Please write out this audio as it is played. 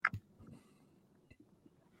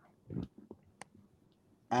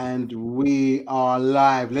And we are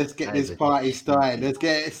live. Let's get this party started. Let's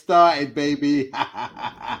get it started, baby.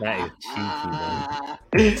 That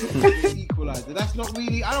is cheeky, man. Equalizer. That's not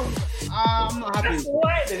really. I'm not happy. That's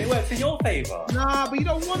alright then. It works in your favour. Nah, but you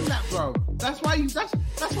don't want that, bro. That's why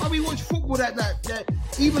we watch football. That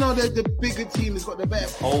even though the bigger team has got the better.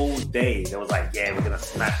 Whole day they was like, yeah, we're gonna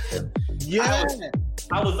smash them. Yeah.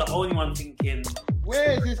 I was the only one thinking,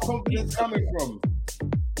 where is this confidence coming from?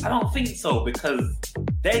 I don't think so, because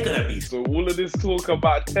they're gonna be. So all of this talk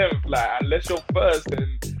about 10th, like, unless you're first,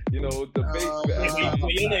 then the base.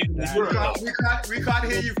 We can't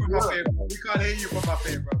hear you from up here. We can't hear you from up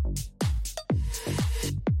here, bro.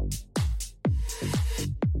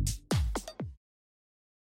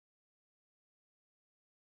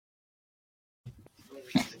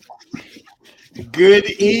 Good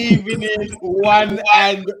evening, one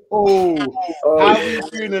and all. How are you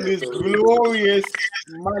doing on this glorious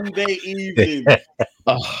Monday evening?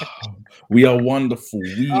 We are wonderful.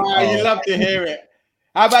 You love to hear it.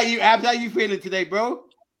 How about you, Abs? How you feeling today, bro?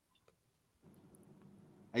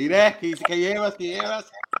 Are you there? Can you hear us? Can you hear us?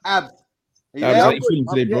 Abs, are you there? How you feeling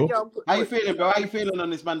today, bro? How you feeling, bro? How you feeling on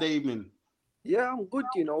this Monday evening? Yeah, I'm good,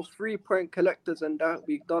 3-point collectors and that.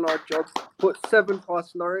 We've done our job. Put 7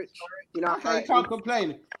 past Norwich. Okay, can't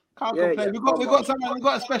complain. Complain. We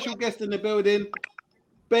got a special guest in the building.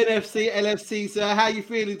 Ben FC, LFC, sir. How you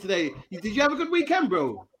feeling today? Did you have a good weekend,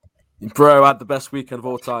 bro? Bro, I had the best weekend of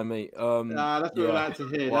all time, mate. That's what we like to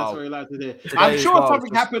hear. Wow. That's what we like to hear. Today I'm sure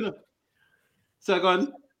something just happened. So go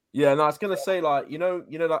on. Yeah, no, I was gonna say, like, you know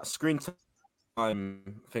that screen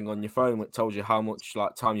time thing on your phone that tells you how much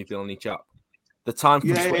time you've been on each app. The time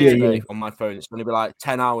from today on my phone, it's going to be like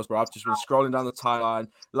 10 hours, bro. I've just been scrolling down the timeline,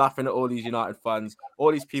 laughing at all these United fans,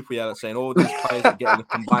 all these people that's saying all these players are getting the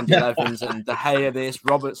combined 11s and De Gea this,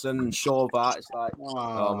 Robertson and Shaw that. It's like,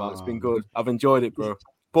 oh man, it's been good. I've enjoyed it, bro.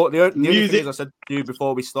 But the only thing is, I said to you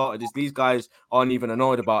before we started, is these guys aren't even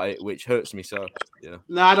annoyed about it, which hurts me. So, yeah.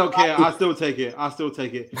 No, I don't care. I still take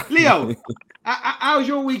it. Leo, how's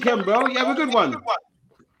your weekend, bro? You have a good one?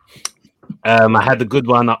 I had a good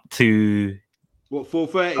one up to... What,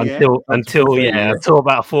 4:30? Until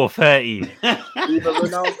about 4:30.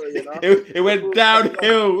 It went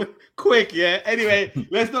downhill quick, yeah. Anyway,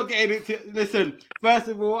 let's not get into it. Listen, first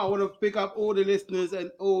of all, I want to pick up all the listeners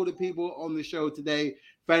and all the people on the show today.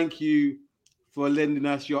 Thank you for lending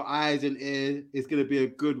us your eyes and ears. It's going to be a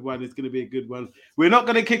good one. We're not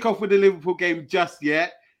going to kick off with the Liverpool game just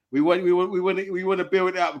yet. We want to build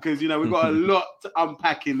it up because we've got a lot to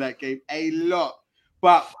unpack in that game. A lot.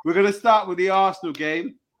 But we're going to start with the Arsenal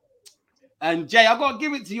game. And, Jay, I've got to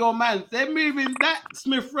give it to your man. They're moving that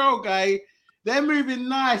Smith Rowe guy. They're moving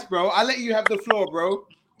nice, bro. I'll let you have the floor, bro.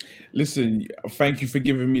 Listen, thank you for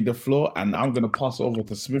giving me the floor. And I'm going to pass it over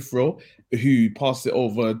to Smith Rowe, who passed it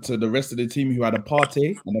over to the rest of the team who had a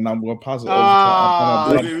party. And then I'm going to pass it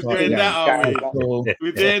over to... We're doing that, aren't we?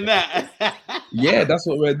 We're doing that. Yeah, that's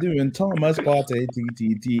what we're doing. Thomas party,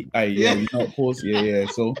 TTT. Pause. Yeah.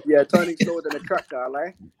 So turning slower than a tractor,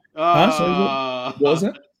 like. What was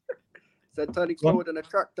it? Said turning slower than a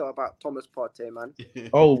tractor about Thomas Partey, man.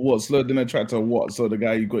 Oh, what slower than a tractor? What? So the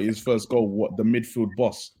guy who got his first goal, what? The midfield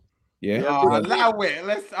boss? Yeah. Allow it.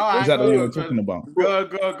 Let's. All right, is that what you're talking about? Go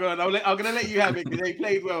on. I'm gonna let you have it because they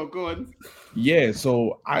played well. Go on. Yeah.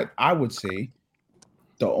 So I would say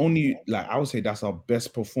the only I would say that's our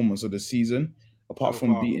best performance of the season. Apart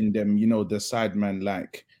from beating them, the side man a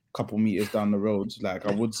couple meters down the road.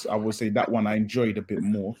 I would say that one I enjoyed a bit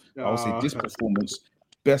more. I would say this performance,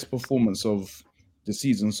 best performance of the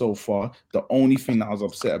season so far. The only thing that I was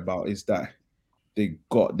upset about is that they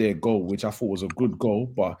got their goal, which I thought was a good goal.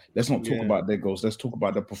 But let's not talk about their goals. Let's talk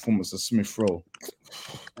about the performance of Smith Rowe.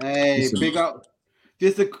 Hey, listen. Big up.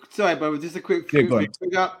 Just a quick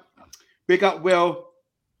big up, Will.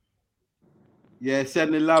 Yeah,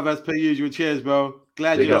 sending love as per usual. Cheers, bro.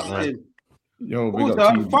 Glad you're locked in. Yo,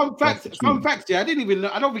 also, fun fact. Yeah, I didn't even know.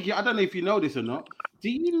 I don't know if you know this or not. Do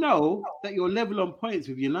you know that you're level on points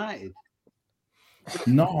with United?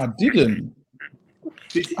 No, I didn't.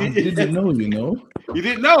 I didn't know. You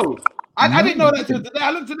didn't know. I didn't know that till today. I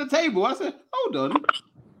looked at the table. I said, "Hold on."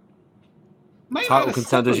 Title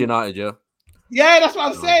contenders United, yeah. Yeah, that's what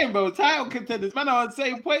I'm saying, bro. Title contenders, man, are on the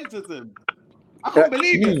same points as them. I can't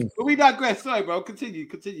believe it. But we digress. Sorry, bro. Continue.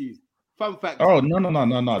 Fun fact. Oh,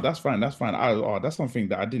 no. That's fine. That's that's something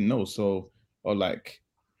that I didn't know. So,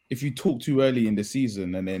 if you talk too early in the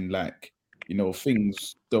season and then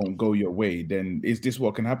things don't go your way, then is this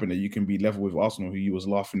what can happen? That you can be level with Arsenal, who you was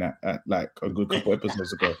laughing at like a good couple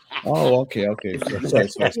episodes ago? Oh, okay. Sorry.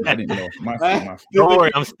 I didn't know. My fault. Don't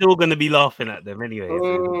worry, I'm still gonna be laughing at them anyway. Hold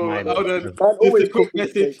on. Man, Just always a quick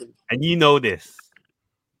message. And you know this.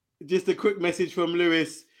 Just a quick message from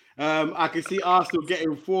Lewis. I can see Arsenal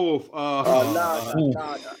getting fourth. You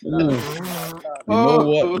know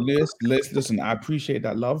what? Let's listen. I appreciate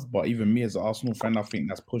that love, but even me as an Arsenal fan, I think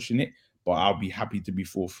that's pushing it. But I'll be happy to be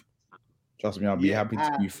fourth. Trust me, I'll be happy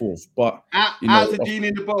to be fourth. But out to Gene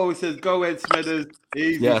in the bottle says, "Go ahead, Smithers."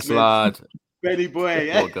 Yes, lad. Benny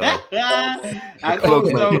boy. Poor guy. And Plug,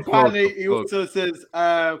 also, mate. finally, he Plug. also says,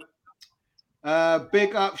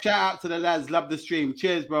 "Big up, shout out to the lads. Love the stream.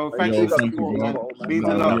 Cheers, bro. Thank you, thank you, man. man. Means a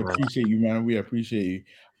We lot." appreciate you, man. We appreciate you.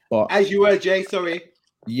 But As you were, Jay. Sorry.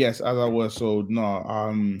 yes, as I was. So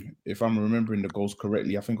no, if I'm remembering the goals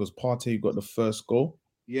correctly, I think it was Partey who got the first goal.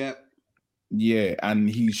 Yeah. Yeah, and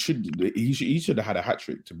he should have had a hat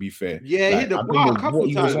trick. To be fair, Yeah, he like, hit the I don't bar know a couple what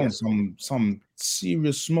he was on, times. some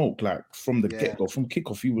serious smoke, like from the Yeah. get go, from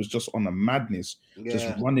kickoff. He was just on a madness, just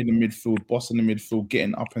Yeah. running the midfield, bossing the midfield,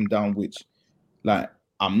 getting up and down. Which, like,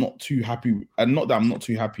 I'm not too happy, and not that I'm not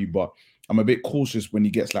too happy, but I'm a bit cautious when he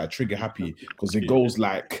gets like trigger happy because it goes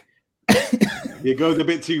like. It goes a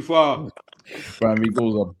bit too far. But it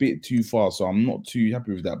goes a bit too far, so I'm not too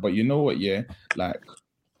happy with that. But you know what? Yeah, like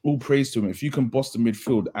all praise to him. If you can boss the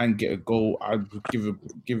midfield and get a goal, I'd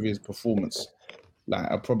give his performance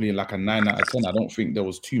probably like a 9 out of 10. I don't think there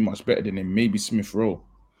was too much better than him. Maybe Smith Rowe.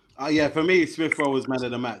 Yeah, for me, Smith Rowe was man of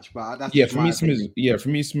the match, but that's Yeah, just for my me,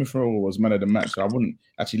 opinion. Smith Rowe was man of the match. So I wouldn't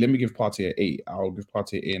actually. Let me give Partey an 8. I'll give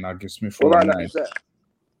Partey an 8, and I'll give Smith Rowe What a about 9. Lacazette?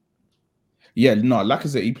 Yeah, no,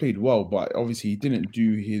 Lacazette, he played well, but obviously he didn't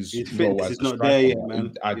do his role fitness as is a not striker. there yet,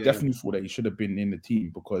 man. I Yeah. definitely thought that he should have been in the team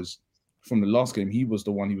because from the last game, he was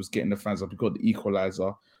the one who was getting the fans up. He got the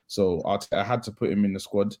equalizer, so I had to put him in the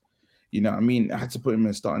squad. You know what I mean? I had to put him in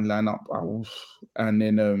the starting lineup. And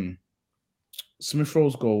then Smith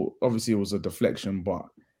Rowe's goal, obviously it was a deflection, but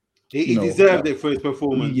He deserved it for his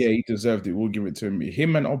performance. yeah, he deserved it. We'll give it to him.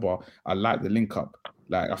 Him and Oba, I like the link up.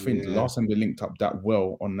 Like, I think the last time they linked up that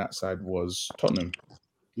well on that side was Tottenham.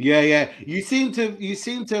 Yeah. You seem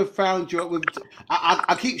to have found your.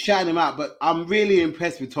 I keep shouting him out, but I'm really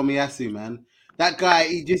impressed with Tomiyasu, man. That guy,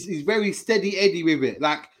 he's very steady Eddie with it,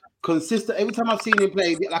 like consistent. Every time I've seen him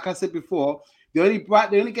play, like I said before, the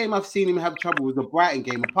only game I've seen him have trouble was the Brighton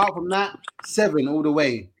game. Apart from that, 7 all the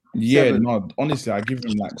way. Yeah, 7. no, honestly, I give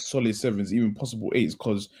him like solid 7s, even possible 8s,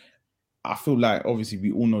 because I feel like obviously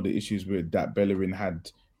we all know the issues with that Bellerin had.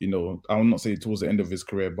 You know, I will not say towards the end of his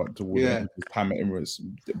career, but towards the end of his time at Emirates,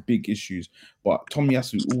 big issues. But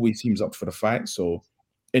Tomiyasu always seems up for the fight. So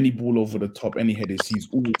any ball over the top, any headers, he's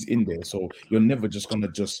always in there. So you're never just gonna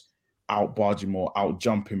just out barge him or out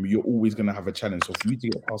jump him. You're always gonna have a challenge. So for you to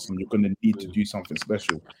get past him, you're gonna need to do something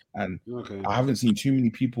special. And I haven't seen too many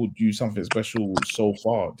people do something special so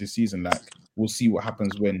far this season. Like, we'll see what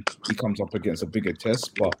happens when he comes up against a bigger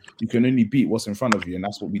test. But you can only beat what's in front of you, and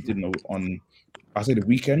that's what we did on. I say the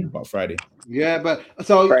weekend, but Friday. Yeah, but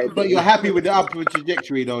you're happy with the upward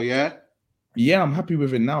trajectory, though, yeah? Yeah, I'm happy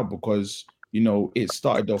with it now because, you know, it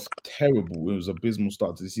started off terrible. It was an abysmal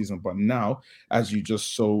start to the season. But now, as you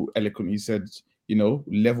just so eloquently said, you know,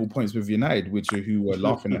 level points with United, who were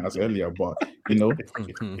laughing at us earlier. But, you know,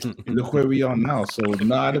 look where we are now. So,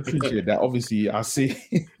 no, I'd appreciate that. Obviously, I see...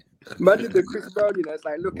 Imagine the Chris Brown, you know, it's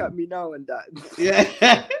like, look at me now and that.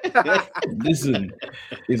 Yeah. Listen,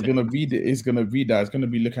 it's gonna be that. It's gonna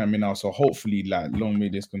be looking at me now. So hopefully, like, long may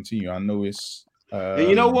this continue. I know it's. And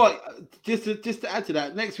you know what? Just to add to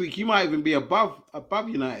that, next week you might even be above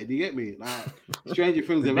United. You get me? Like, stranger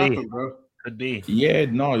things have happened, bro. Could be. Yeah,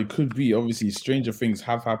 no, it could be. Obviously, stranger things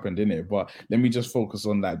have happened, innit? But let me just focus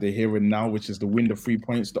on that. The here and now, which is the win, the 3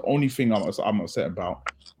 points. The only thing I'm upset about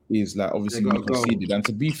is, like, obviously we conceded. And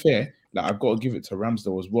to be fair, like, I've got to give it to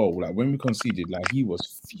Ramsdale as well. Like, when we conceded, like, he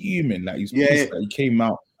was fuming. Like, he's pissed. Like, he came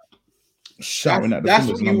out shouting at the That's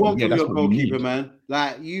what you want from your what goalkeeper, man.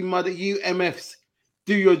 Like, you MFs,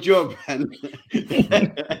 do your job, man.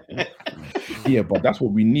 Yeah, but that's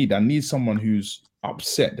what we need. I need someone who's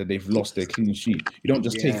upset that they've lost their clean sheet. You don't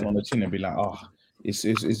just take it on the chin and be like, oh, it's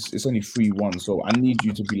only 3-1. So I need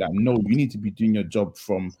you to be like, no, you need to be doing your job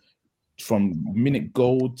from minute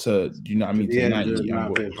goal to, you know what I mean, to 90,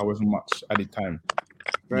 and however much added time.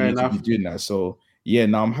 Fair enough. To be doing that. So yeah,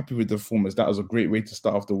 now I'm happy with the performance. That was a great way to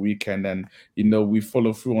start off the weekend, and you know, we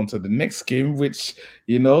follow through onto the next game, which,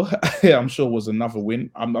 you know, I'm sure was another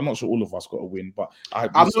win. I'm not sure all of us got a win, but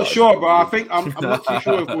I'm not sure, bro. I think I'm not too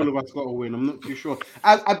sure if all of us got a win. I'm not too sure.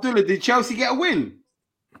 Abdullah, did Chelsea get a win?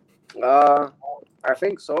 I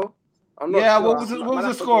think so. I'm not Yeah, sure. what was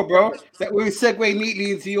the score, bro? That we segue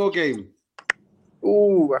neatly into your game.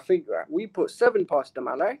 Ooh, I think we put 7 past them,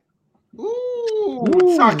 man. Ooh,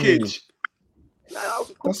 Ooh. suckage.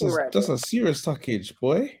 That's a serious suckage,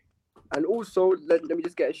 boy. And also, let me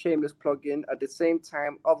just get a shameless plug in. At the same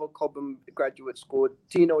time, other Cobham graduates scored.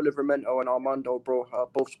 Tino Livramento and Armando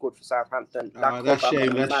Broja both scored for Southampton. That's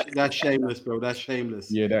shameless. That's shameless, bro. That's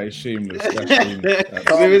shameless. Yeah, that is shameless. That's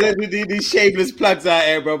shameless. These shameless plugs out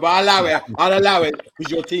here, bro. But I'll allow it.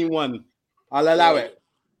 Because your team won. I'll allow it.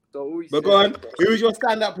 But go on. Who's your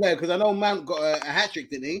stand-up player? Because I know Mount got a hat-trick,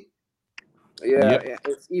 didn't he? Yeah,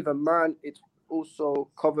 it's either Mount, it's also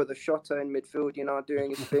Cover the Shotter in midfield,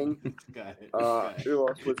 doing his thing. Who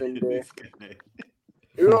else was in there?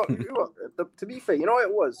 To be fair, what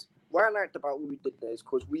it was? What I liked about what we did there is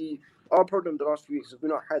because our problem the last few weeks is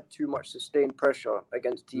we've not had too much sustained pressure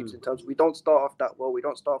against teams in terms of we don't start off that well, we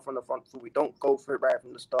don't start off on the front foot, we don't go for it right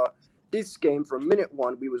from the start. This game, from minute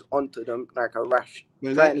 1, we was onto them like a rash.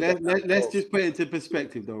 Let's just put it into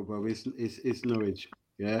perspective, though, bro. It's Norwich.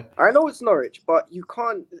 Yeah, I know it's Norwich, but you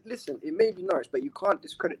can't listen. It may be Norwich, but you can't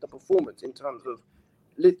discredit the performance in terms of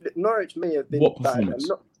Norwich may have been bad.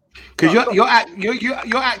 Because you're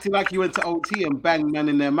acting like you went to OT and banged man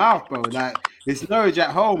in their mouth, bro. Like it's Norwich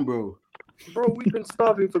at home, bro. Bro, we've been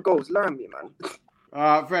starving for goals. Learn me, man.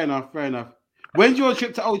 Fair enough. When's your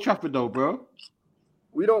trip to Old Trafford, though, bro?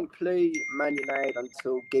 We don't play Man United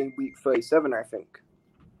until game week 37, I think.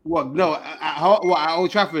 What? No, at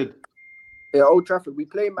Old Trafford? Yeah, Old Trafford. We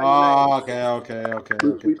play Man United. Okay.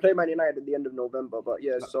 We play Man United at the end of November, but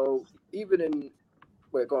yeah. So even in,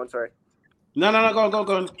 go on. Sorry. No,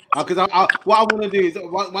 go on. Because what I want to do is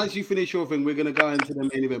once you finish your thing, we're gonna go into the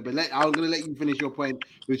main event. But I'm gonna let you finish your point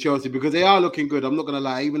with Chelsea because they are looking good. I'm not gonna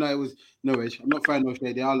lie, even though it was Norwich, I'm not throwing no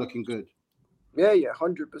shade. They are looking good. Yeah,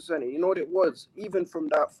 100%. You know what it was? Even from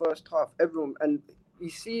that first half, everyone, and you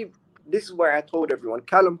see, this is where I told everyone,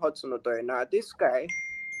 Callum Hudson-Odoi. Now, this guy,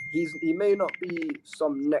 he may not be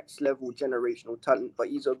some next level generational talent, but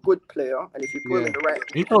he's a good player. And if you put him in the right,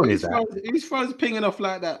 whose phone's pinging off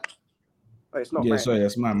like that? Oh, it's not. Yeah, sorry,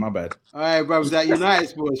 that's mine. My bad. All right, bro. That United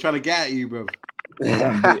sport is trying to get at you, bro.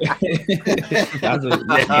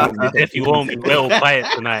 You won't be real quiet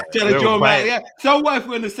tonight. Yeah. So what if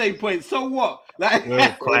we're on the same point? So what? Like we're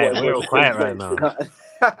real quiet right now.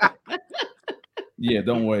 Yeah,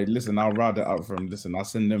 don't worry. Listen, I'll ride it out for him. Listen, I'll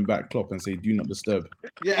send them back Klopp and say, do not disturb.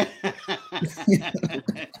 Yeah.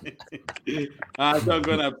 Go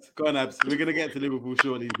on, Abs. We're going to get to Liverpool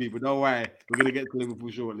shortly, people. Don't worry. We're going to get to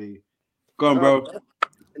Liverpool shortly. Go on, bro.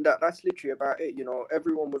 And that's literally about it.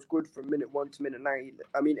 Everyone was good from minute 1 to minute 90.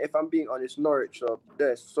 I mean, if I'm being honest, Norwich,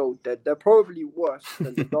 they're so dead. They're probably worse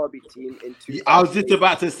than the Derby team in 2000. I was just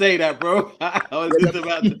about to say that, bro.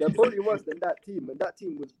 They're probably worse than that team. And that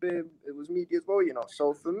team was big. It was meaty as well,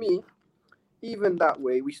 So for me, even that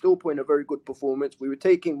way, we still put in a very good performance. We were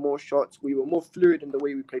taking more shots. We were more fluid in the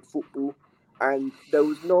way we played football. And there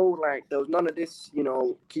was none of this,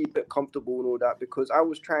 keep it comfortable and all that, because I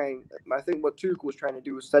think what Tuchel was trying to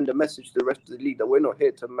do was send a message to the rest of the league that we're not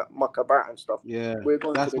here to muck about and stuff. Yeah, we're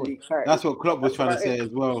going to the league. That's what Klopp was trying to say as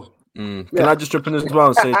well. Can I just jump in as well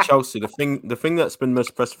and say Chelsea? The thing that's been most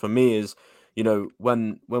impressive for me is,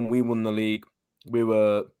 when we won the league, we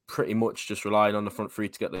were pretty much just relying on the front three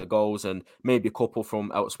to get the goals and maybe a couple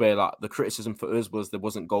from elsewhere. Like the criticism for us was there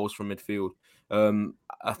wasn't goals from midfield.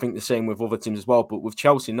 I think the same with other teams as well. But with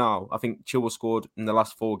Chelsea now, I think Chilwell scored in the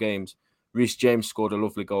last 4 games. Reece James scored a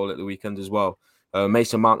lovely goal at the weekend as well.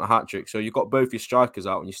 Mason Mount a hat-trick. So you've got both your strikers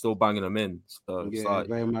out and you're still banging them in. So it's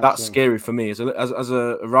that's scary for me. As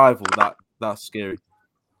a rival, that's scary.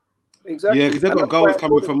 Exactly. Yeah, because they've got goals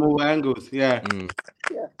coming from all angles. Yeah.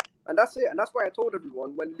 Yeah. And that's it. And that's why I told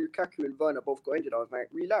everyone when Lukaku and Werner both got injured, I was like,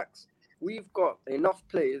 relax. We've got enough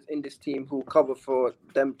players in this team who cover for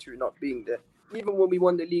them two not being there. Even when we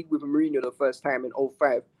won the league with Mourinho the first time in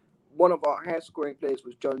 2005, one of our highest scoring players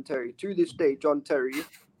was John Terry. To this day, John Terry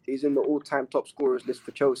is in the all-time top scorers list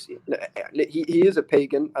for Chelsea. He is a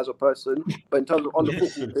pagan as a person, but in terms of on the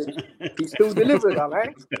football pitch, he still delivered,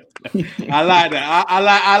 right? I like that. I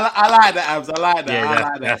like that, Abs. I like that. Yeah, I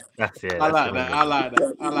like that. That's it. I like that.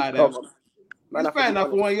 Man, it's fair enough.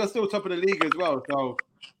 You're still top of the league as well, so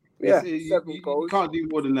you can't do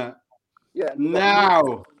more than that. Yeah.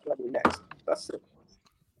 Now. Next. That's it.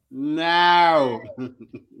 Now.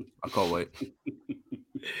 I can't wait.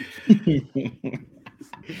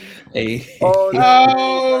 Hey. Oh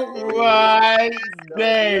my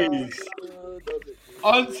days.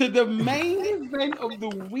 On to the main event of the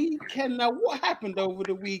weekend. Now, what happened over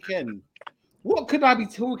the weekend? What could I be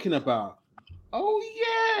talking about? Oh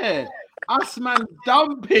yeah, us man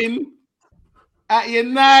dumping at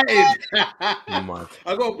United. Mad.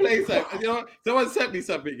 I gotta play something. You know what? Someone sent me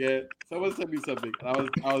something. Yeah, someone sent me something. I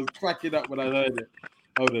was cracking up when I heard it.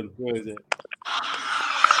 Hold on, where is it?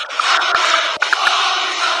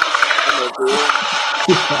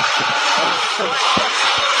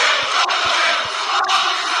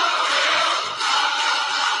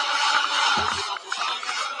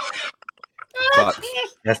 But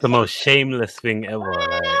That's the most shameless thing ever.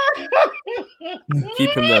 Like,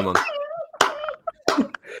 keep him there, man.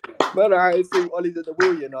 Man, I see Ollie's at the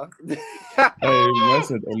wheel, you know. Hey, man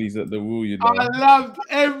said Ollie's at the wheel, you know. I loved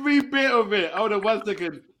every bit of it. Hold on 1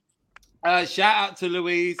 second. Shout out to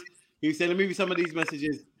Louise, who said, let me read some of these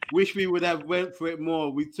messages. Wish we would have went for it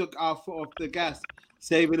more. We took our foot off the gas,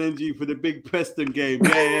 saving energy for the big Preston game.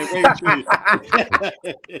 Yeah, very true.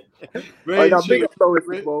 Very true. Big up Lois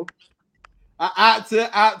as well. Out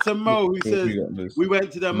to Mo, who says we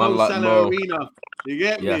went to the Mo Salah Arena. You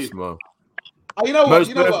get me? Yes, Mo. Oh, you know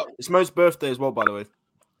what? It's Mo's birthday as well, by the way.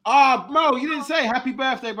 Mo, you didn't say happy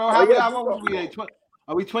birthday, bro. How old are we?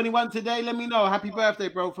 Are we 21 today? Let me know. Happy birthday,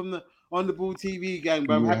 bro, from the On the Ball TV gang,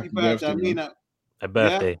 bro. Happy birthday. I mean that. A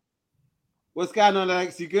birthday. Yeah? What's going on,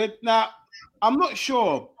 Alex? You good? Now, I'm not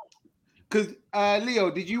sure. Because,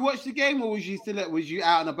 Leo, did you watch the game or was you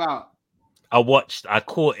out and about? I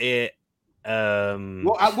caught it.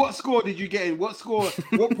 What score did you get in? What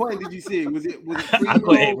point did you see? Was it 3-0? I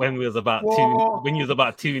got it when we was about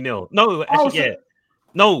 2-0. No, actually, yeah.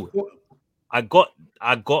 No. I got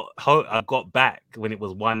back when it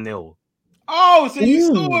was 1-0. Oh, so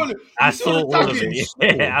you saw it. I saw all of it.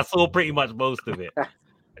 Yeah, I saw pretty much most of it.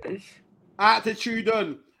 Out to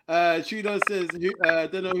Trudon. Trudon says,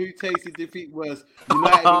 don't know who tasted defeat worse.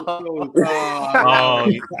 United or Spurs.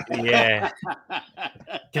 Oh, yeah.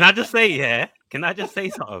 Can I just say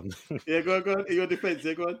something? Yeah, go on. In your defense,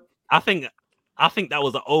 yeah, go on. I think that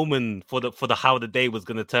was an omen for the how the day was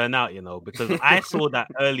gonna turn out, you know, because I saw that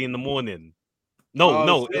early in the morning. No,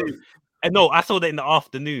 I saw that in the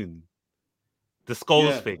afternoon. The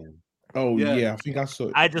Scholes thing. Oh yeah, I think I saw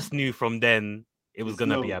it. I just knew from then it was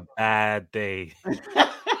gonna be a bad day.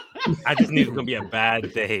 I just knew it was gonna be a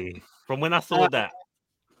bad day from when I saw that.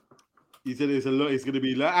 He said it's a lot. It's gonna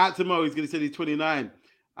be like out tomorrow. He's gonna say he's 29.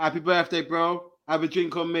 Happy birthday, bro. Have a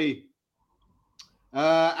drink on me.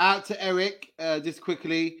 Out to Eric. Just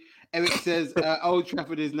quickly, Eric says Old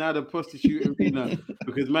Trafford is now the prostitute arena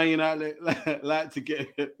because Man United like to get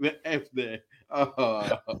the F there.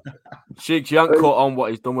 Oh. Shigs, you haven't caught on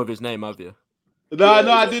what he's done with his name, have you? No,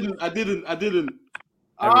 I didn't.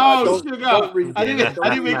 Oh, sugar! I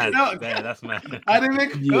didn't make it up. Yeah, that's mad. I didn't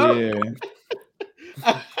make it up.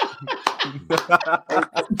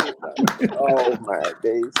 Oh my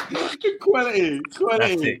days!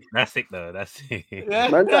 Quality. That's sick though. That's sick.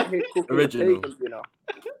 Man's out here cooking Original. potatoes, you know.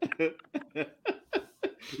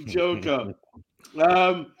 Joker.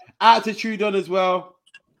 Out to Trudon as well.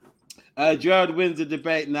 Gerard wins the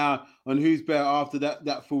debate now on who's better after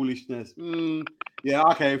that foolishness. Yeah,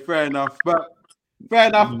 okay, fair enough. But fair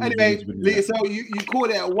enough. Anyway, Leo, so you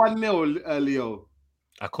caught it at 1-0, Leo.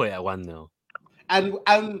 I caught it at 1-0. And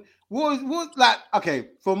what was like? Okay,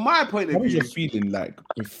 from my point of What was view, your feeling like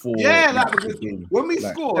before? yeah, like the game? when we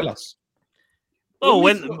Like, scored. tell us.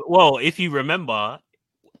 Well, if you remember,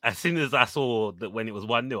 as soon as I saw that when it was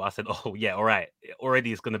 1-0, I said, "Oh yeah, all right,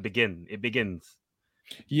 already it's gonna begin. It begins."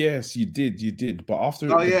 Yes, you did. But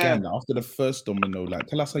after after the first domino, like,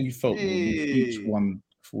 tell us how you felt when each one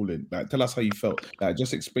falling. Like, tell us how you felt. Like,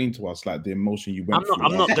 just explain to us like the emotion you went through.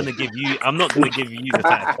 I'm not gonna give you the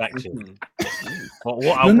satisfaction. But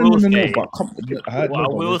what I will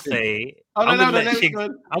say, I'm gonna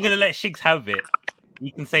let Shigs have it.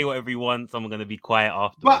 You can say whatever you want. So I'm gonna be quiet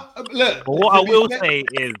after. But look, but what I will say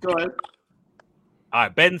is, go ahead. All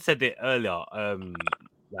right, Ben said it earlier.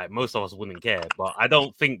 Like most of us wouldn't care, but I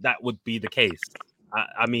don't think that would be the case.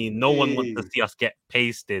 I mean, no one wants to see us get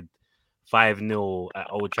pasted 5-0 at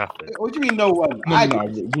Old Trafford. What do you mean, no one? What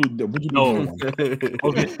do you mean? No.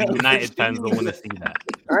 Obviously, United fans don't want to see that.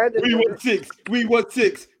 We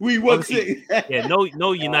want six. Yeah,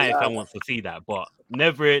 no United fan wants to see that, but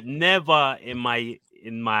never in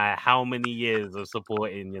my how many years of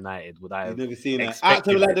supporting United would I have never seen that. Out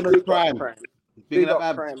to Vladimir Prime. Big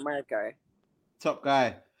up Prime, my guy. Top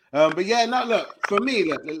guy. But yeah, no, look, for me,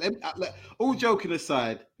 look, all joking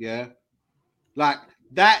aside, yeah, like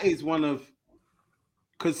that is one of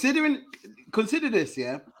consider this,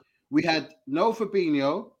 yeah. We had no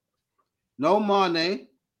Fabinho, no Mane,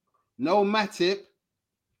 no Matip.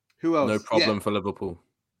 Who else? No problem for Liverpool.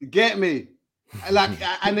 Get me? Like,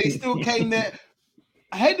 and they still came there.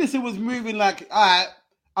 Henderson was moving like, all right,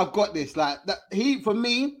 I've got this. Like that, for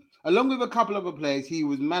me, along with a couple of other players, he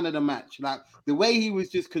was man of the match. Like the way he was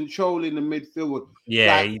just controlling the midfield.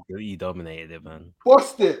 Yeah, like, he dominated it, man.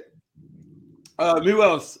 Bossed it. Who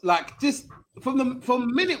else? Like just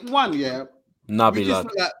from minute one, yeah. Naby lad.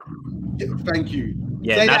 Thank you.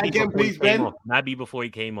 Yeah, Say Naby that again, please, Ben. Naby before he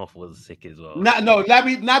came off was sick as well. No,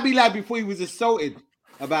 Naby lad before he was assaulted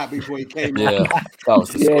before he came off. Yeah, that was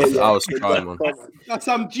disgusting. I was crying, man. That's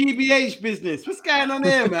some GBH business. What's going on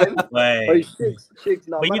here, man? Wait. Shiggs,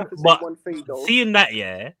 now, But one thing, though. seeing that,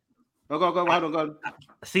 yeah. Go on.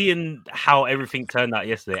 Seeing how everything turned out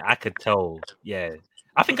yesterday, I could tell. Yeah,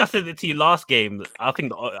 I think I said it to you last game. I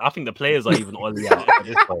think the players are even Ollie out at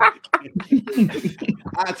this point.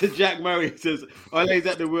 Out to Jack Murray says, Ole's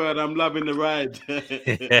at the wheel and I'm loving the ride.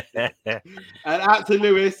 And out to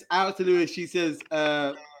Lewis. She says,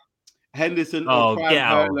 Henderson. Oh, get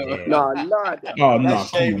out! No. Oh no! That's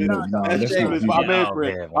shameless. But I'm here for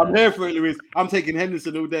it. I'm here for it, Lewis. I'm taking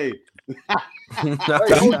Henderson all day. Ben,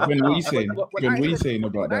 what are you saying? Ben, what are you saying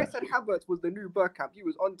about when that? I said Havertz was the new Bergkamp, he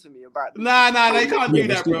was on to me about this. Nah, they can't do Yeah,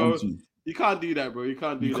 that, bro. still You can't do that, bro. You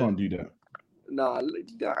can't do that. Nah.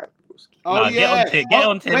 Oh, yeah. Get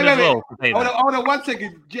on Tim as well. Hold on 1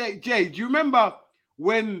 second. Jay, do you remember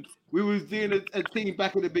when we was doing a team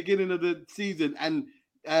back at the beginning of the season and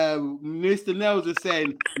Mr. Nels was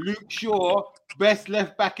saying Luke Shaw, best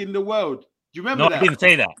left back in the world? Do you remember that? I didn't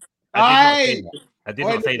say that. I did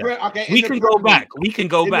not say that. Okay, we can go back.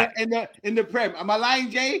 In the Prem. Am I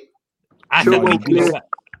lying, Jay? I said we can go back.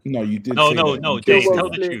 No, you did. No, Jay, tell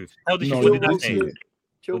the truth. Tell the truth. What did I say?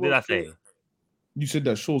 What did I say? You said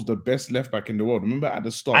that Shaw's the best left back in the world. Remember at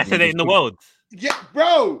the start? I said it in the world. Yeah,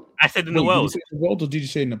 bro. I said in the world. Did you say in the world or did you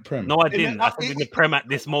say in the Prem? No, I didn't. I said in the Prem at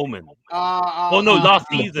this moment. Last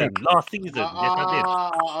season. Yes, I did.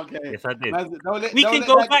 Okay. Yes, I did. We can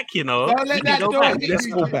go back, you know. Don't let that door hit you. Let's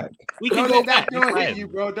go back. We can go back. Don't hit you,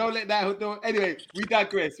 bro. Don't let that door. Anyway, we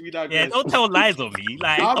digress. Yeah, don't tell lies on me.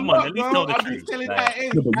 Like, come on, at least tell the truth.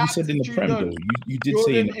 No, but you said in the Prem, though. You did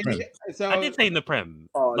say in the Prem. I did say in the Prem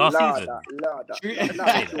last season.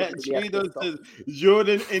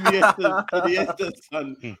 Jordan Iniesta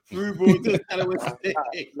son through ball to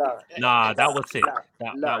Nah, that was sick.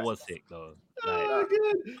 That was sick though.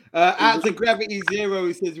 Out to Gravity Zero,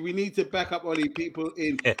 he says we need to back up Ollie. People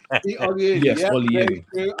in. Yes, Ollie in.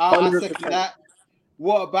 I second that.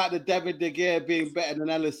 What about the David De Gea being better than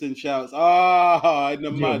Alisson? Shouts. In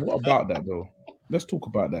the mud. What about that though? Let's talk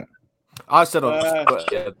about that. I said on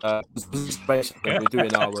basically we're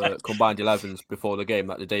doing our combined 11s before the game,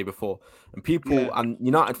 like the day before, and people and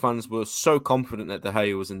United fans were so confident that De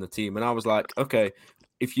Gea was in the team, and I was like, okay,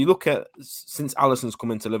 if you look at since Alisson's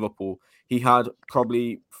come into Liverpool, he had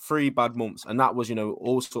probably 3 bad months, and that was,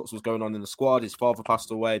 all sorts was going on in the squad. His father passed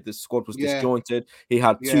away. The squad was disjointed. He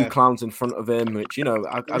had 2 clowns in front of him, which, I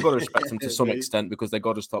got to respect him to some extent because they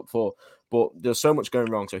got us top 4. But there's so much going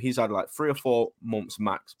wrong. So he's had like 3 or 4 months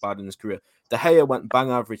max bad in his career. De Gea went bang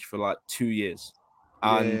average for like 2 years.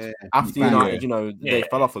 And after United, they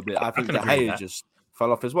fell off a bit. I think De Gea just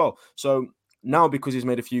fell off as well. So now, because he's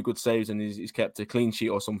made a few good saves and he's kept a clean sheet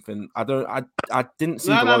or something, I didn't see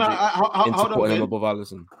the logic into putting him above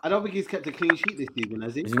Alisson. I don't think he's kept a clean sheet this season,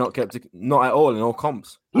 has he? Has he not kept not at all in all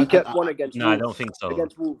comps? He kept one against Wolves. No, I don't think so.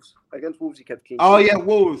 Against Wolves, he kept clean sheet. Oh yeah,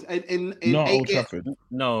 Wolves in not Old Trafford.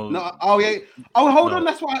 No. Oh yeah. Oh, hold on.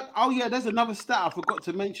 That's why. Oh yeah, there's another stat I forgot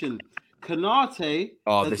to mention. Kanate.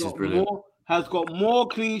 This is brilliant. Has got more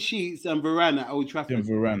clean sheets than Varane at Old Trafford.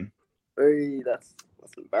 Hey, that's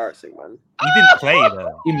embarrassing, man. He didn't play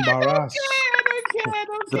though. Embarrassed.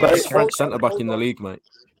 The best French centre back in the league, mate.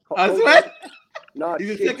 I swear. No,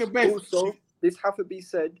 he's the second best. Also, this have to be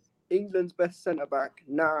said. England's best centre back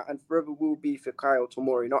now and forever will be for Kyle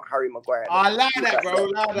Tomori, not Harry Maguire. I like that, bro.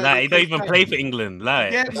 He don't even play for England. He's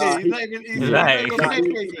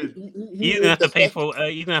gonna have to pay for.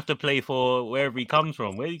 He's gonna have to play for wherever he comes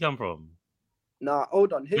from. Where did he come from? Nah,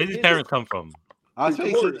 hold on. Where did his parents come from? I think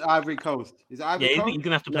he said Ivory Coast. Is it Ivory Coast? He's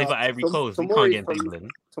gonna have to play for Ivory Coast. He can't get into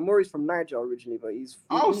England. Tomori's from Niger originally, but he's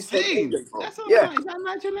same. That's all right. Is that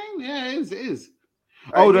Niger name? Yeah, it is.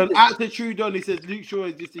 Hold on. Out to Trudon, he says Luke Shaw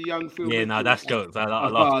is just a young film. Yeah, no, that's jokes. I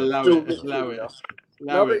love it.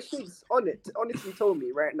 No, but she's on it. Honestly, told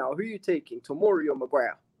me right now, who are you taking, Tomori or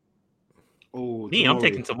Maguire? Oh, me, I'm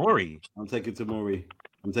taking Tomori. I'm taking Tomori.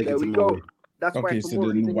 There we go. That's why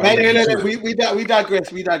Tomori.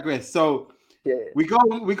 We digress. So we go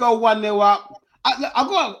 1-0 up. I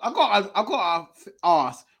got to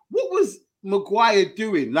ask, what was Maguire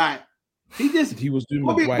doing? Like, He was doing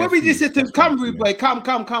Bobby Maguire just said to things, come, that's rude what boy, come.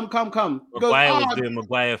 He goes, Maguire was doing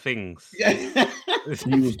Maguire things. Yeah.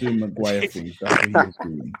 He was doing Maguire things. That's what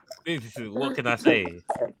he was doing. What can I say?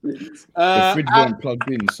 The fridge weren't plugged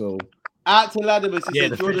in, so Out to Ladimus. Yeah,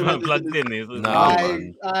 the fridge weren't plugged in. Nah,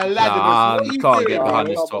 Ladimus, nah, what you are can't you get doing, behind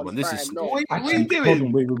bro? this top one. This is What are actually, you doing? hold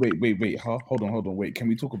on, wait. Hold on, wait. Can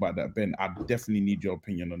we talk about that, Ben? I definitely need your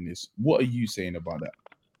opinion on this. What are you saying about that?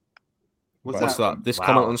 What's that. This Wow.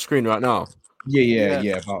 comment on screen right now. Yeah.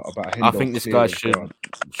 About I think this guy Hendo,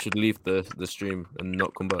 should leave the stream and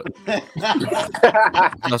not come back.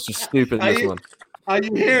 that? That's just stupid, Are this you- one. Are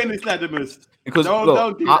you hearing this, Ladimus? Because Don't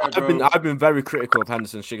look, do that, bro. I've been very critical of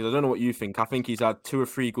Henderson Shiggs. I don't know what you think. I think he's had 2 or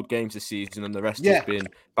 3 good games this season, and the rest Yeah. has been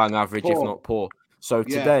bang average, if Poor. not poor. So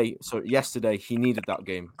yesterday, he needed that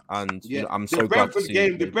game, and you know, I'm so glad to see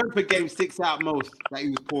him. The Brentford game sticks out most that he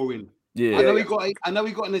was pouring. Yeah, I know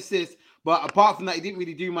he got an assist, but apart from that, he didn't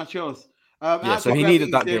really do much else. So he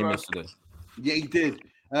needed that game yesterday. Yeah, he did.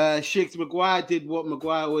 Shiggs Maguire did what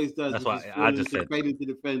Maguire always does. That's which what is I just said. failing to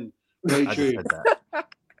defend. Very I true. just said that.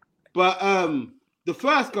 But the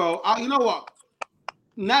first goal, you know what?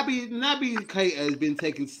 Naby Keita has been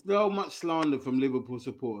taking so much slander from Liverpool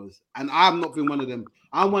supporters, and I've not been one of them.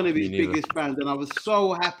 I'm one of his biggest fans, and I was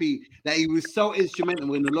so happy that he was so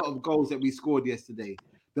instrumental in a lot of goals that we scored yesterday.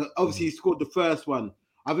 Obviously, he scored the first one.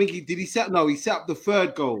 I think he set up the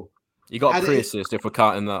third goal. He got pre-assist if we're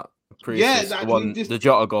counting that. Pre-assist, the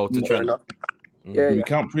Jota goal to Trent. We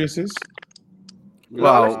count pre-assist?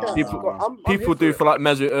 Well, people do for like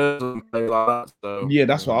Mesut Ozil and play like that. So yeah,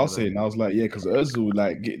 that's what I was saying. I was like, yeah, because Ozil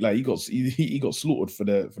he got slaughtered for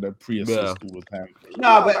the pre-assist all the time.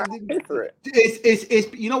 No, but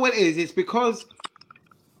it's you know what it is? It's because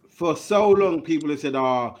for so long people have said,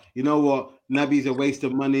 you know what, Naby's a waste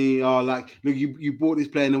of money. Like, look, you bought this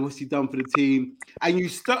player and what's he done for the team? And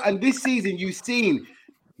and this season you've seen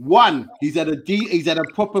he's had a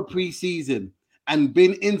proper pre-season and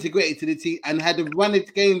been integrated to the team and had a run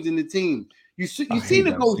of games in the team. You've seen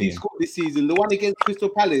the goals he scored this season. The one against Crystal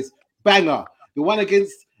Palace, banger. The one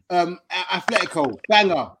against Atletico,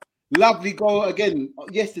 banger. Lovely goal again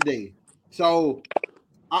yesterday. So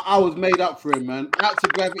I was made up for him, man. Out to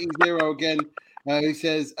Gravity Zero again. He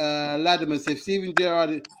says, Ladimus, if Steven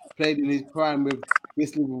Gerrard played in his prime with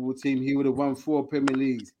this Liverpool team, he would have won 4 Premier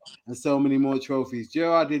Leagues and so many more trophies.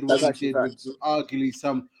 Gerrard did what he did with arguably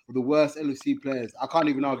some of the worst LFC players. I can't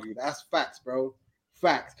even argue. That's facts, bro.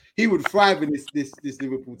 Facts. He would thrive in this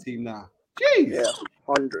Liverpool team now. Jeez. Yeah,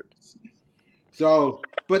 100. So,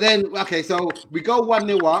 but then, okay, so we go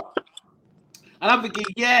 1-0 up. And I'm thinking,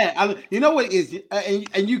 and you know what it is,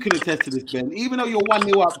 and you can attest to this, Ben. Even though you're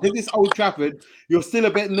 1-0 up, because it's Old Trafford, you're still a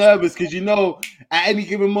bit nervous because you know at any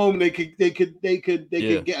given moment they could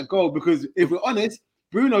get a goal. Because if we're honest,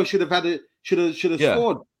 Bruno should have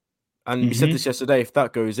scored. And we said this yesterday. If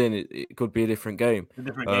that goes in, it could be a different game.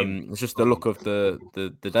 It's just the look of the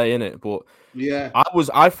day, innit? But yeah,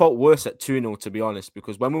 I felt worse at 2-0, to be honest,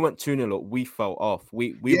 because when we went 2-0 up, we fell off.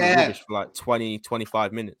 We were rubbish for like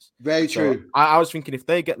 20-25 minutes. Very true. I was thinking if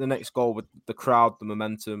they get the next goal with the crowd, the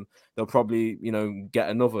momentum, they'll probably get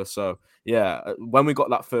another. So yeah, when we got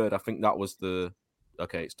that third, I think that was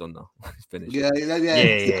it's done now. It's finished. Yeah.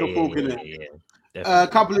 A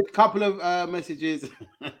couple of messages.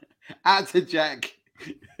 Out to Jack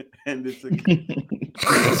Henderson.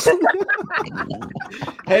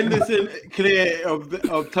 Henderson clear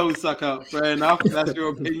of toe sucker. Fair enough. That's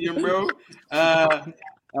your opinion, bro.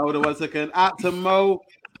 Hold on 1 second. Out to Mo.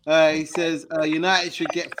 He says United should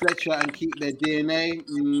get Fletcher and keep their DNA.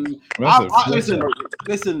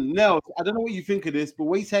 Listen, Nels. I don't know what you think of this, but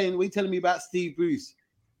what are you telling me about Steve Bruce?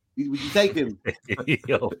 Would you take him?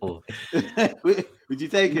 Would you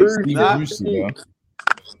take him? Steve Bruce, yeah.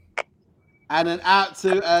 And then out to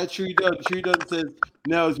Trudon. Trudon says,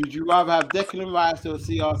 Nels, would you rather have Declan Rice or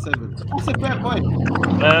CR7? That's a fair point.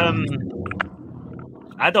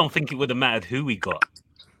 I don't think it would have mattered who we got.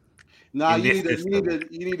 Nah, you need a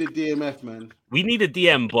DMF, man. We need a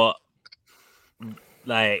DM, but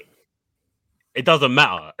like it doesn't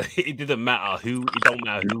matter. It didn't matter who. It don't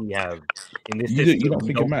matter who we have in this system. You don't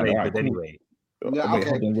think it matters, right? Anyway. Yeah, wait,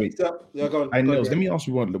 hold on, wait. So, go on. Let me ask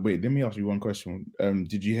you one question.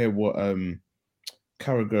 Did you hear what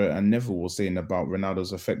Carragher and Neville were saying about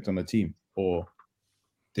Ronaldo's effect on the team? Or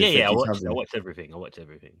I watched everything.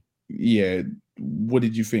 Yeah, what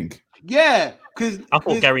did you think? Yeah, because I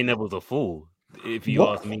thought Gary Neville's a fool. If you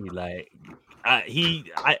ask me, like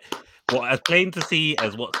as plain to see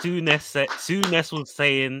as what Souness was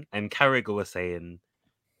saying and Carragher was saying,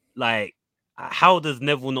 like how does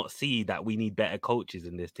Neville not see that we need better coaches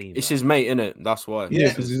in this team? It's his mate, innit? That's why. Yeah,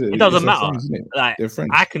 because It doesn't matter. Friends, isn't it? Like They're friends.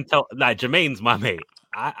 I can tell, like Jermaine's my mate.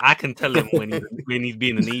 I can tell him when he's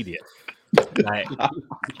being an idiot. Like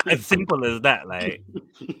as simple as that. Like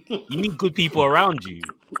you need good people around you.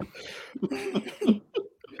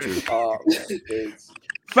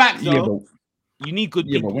 Facts, Yeah, though. but You need good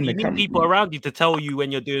Yeah, people. but when You they need come- people around you to tell you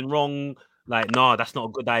when you're doing wrong. Like, no, that's not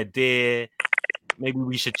a good idea. Maybe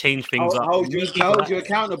we should change things up. Hold You you need people like-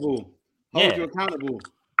 accountable. Hold Yeah. you accountable.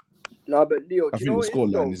 No, but Leo, I do you think know the what it is,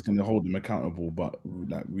 though? scoreline is going to hold him accountable, but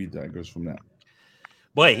like we digress from that.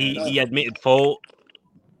 Boy, he admitted fault.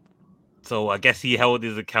 So I guess he held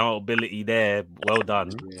his accountability there. Well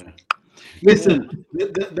done. Yeah. Listen,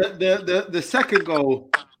 the second goal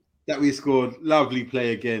that we scored, lovely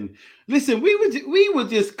play again. Listen, we were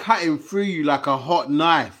just cutting through you like a hot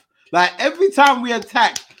knife. Like every time we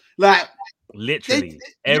attack, like Literally, They-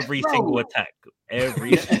 every bro. single attack.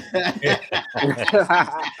 Every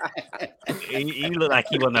he looked like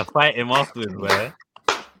he want to fight him afterwards, man.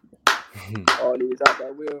 Oh, he's at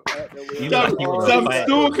that wheel. You look like you wanna some fight.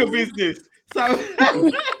 stalker business.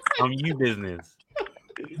 I'm you business.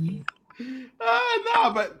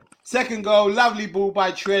 No, but second goal, lovely ball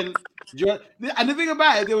by Trent. And the thing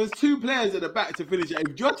about it, there was two players at the back to finish it.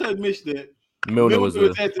 If Jota had missed it, Milner was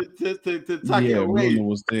there there. to tuck it Yeah, away. Milner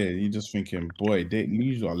was there. You just thinking, boy, they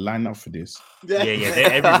usually are line up for this. Yeah.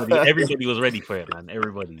 Everybody was ready for it, man.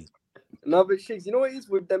 Everybody. No, but Shigs, you know what it is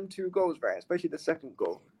with them two goals, right? Especially the second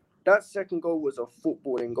goal. That second goal was a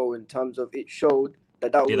footballing goal in terms of it showed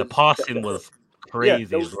that Yeah, was the passing was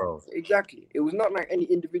crazy as well. Exactly. It was not like any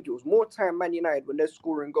individuals. More time, Man United, when they're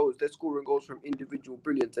scoring goals from individual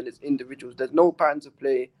brilliance and it's individuals. There's no pattern to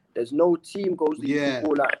play. There's no team goals that you can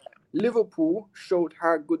call out. Liverpool showed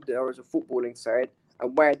how good they are as a footballing side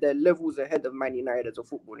and why they're levels ahead of Man United as a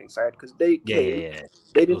footballing side because they came. Yeah.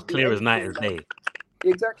 They It didn't was do clear as night as anything. day.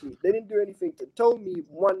 Exactly. They didn't do anything to tell me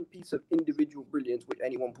one piece of individual brilliance which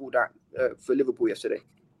anyone pulled out for Liverpool yesterday.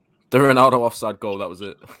 The Ronaldo offside goal, that was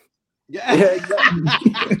it. Yeah, exactly.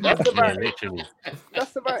 That's Yeah, about it. literally.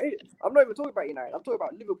 That's about it. I'm not even talking about United. I'm talking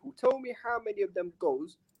about Liverpool. Tell me how many of them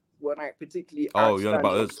goals were like particularly Oh, you're on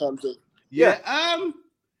about outstanding us. in terms of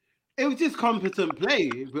It was just competent play,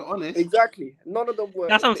 to be honest. exactly. None of them were.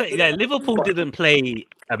 That's what I'm saying. Yeah, Liverpool didn't play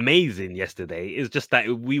amazing yesterday. It's just that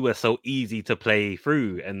we were so easy to play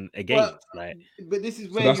through and against. But this is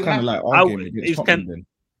So where that's you kind have, of like I our would- game against it's Tottenham kind- then.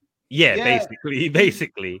 Yeah, Yeah.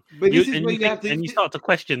 basically. but this is And where you you have to. and you start to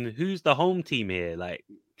question who's the home team here. Like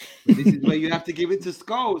This is where you have to give it to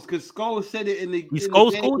Scholes because Scholes said it in the.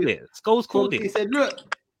 Scholes called it. Scholes called He it. said, "Look,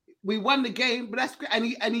 we won the game, but that's great."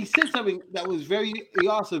 And he said something that was very. He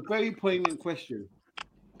asked a very poignant question,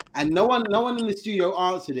 and no one in the studio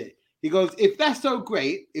answered it. He goes, "If that's so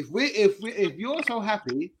great, if you're so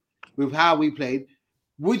happy with how we played,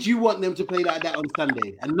 would you want them to play like that on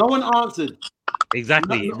Sunday?" And no one answered.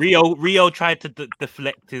 Exactly. No. Rio tried to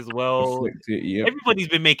deflect as well. Deflect it, yep. Everybody's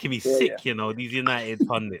been making me Yeah, sick, you know, these United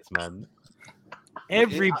pundits, man.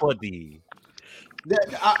 Everybody.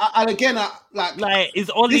 And again, Like, is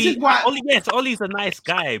Ollie? This is why- Yes, Ollie's a nice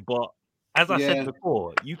guy, but as I Yeah. said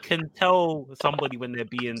before, you can tell somebody when they're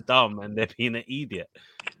being dumb and they're being an idiot.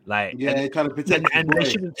 Like, yeah, kind of protect. and they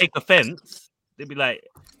shouldn't take offense. They'd be like,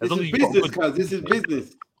 as This long is as you got business, good, cuz this is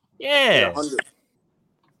business. yeah. 100.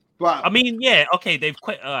 But I mean, yeah, okay, they've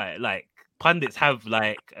quit. Like pundits have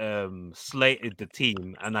like slated the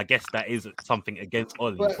team, and I guess that is something against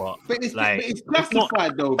Ollie, but it's like, it's it's not-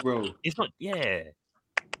 justified though, bro. it's not. Yeah,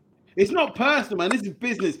 It's not personal, man. This is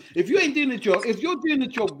business. If you ain't doing the job, if you're doing the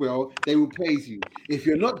job well, they will praise you. If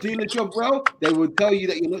you're not doing the job well, they will tell you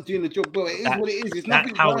that you're not doing the job well. It is what it is. It's nothing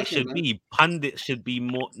that's how personal, it should man. be. Pundits should be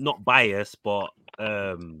more not biased, but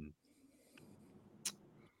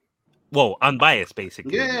well, unbiased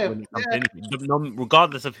basically. Yeah, when it comes to anything.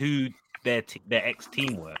 Regardless of who their ex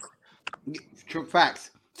team were. True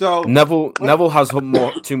facts. So Neville has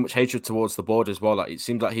too much hatred towards the board as well. Like it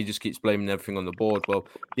seems like he just keeps blaming everything on the board. Well,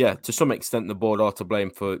 yeah, to some extent the board are to blame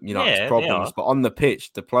for United's Yeah, they problems, are. but on the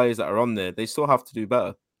pitch, the players that are on there, they still have to do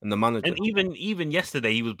better. And the manager. And even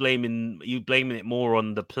yesterday, he was blaming it more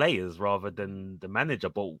on the players rather than the manager.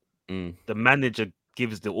 But the manager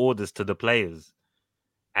gives the orders to the players.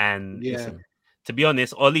 And listen, to be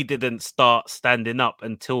honest, Ollie didn't start standing up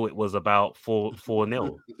until it was about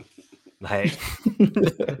 4-0. Like,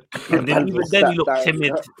 and then he looked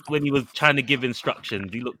timid when he was trying to give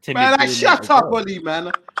instructions. He looked timid. man, like, doing shut that as up, well. Ollie,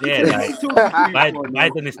 man. Yeah, like, by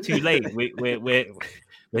then it's too late.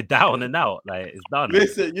 we're down and out. Like it's done.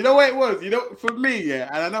 Listen, you know what it was? You know, for me, yeah,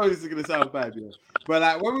 and I know this is gonna sound bad, yeah. But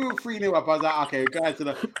like when we were 3-0 up, I was like, okay, guys,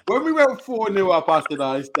 when we went 4-0 up, I said,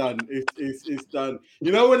 oh, it's done. It's done.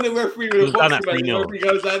 You know when the referee It was with the done boxing at man, 3-0. the referee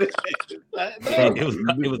goes like this. Like,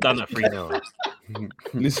 no. It was done at 3-0.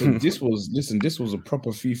 Listen, this was a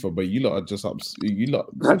proper FIFA, but you lot are just ups. You lot,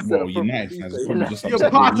 That's well, a United proper fans FIFA, are probably yeah. just You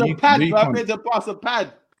upset. pass a pad, You bro. I can't, meant to pass a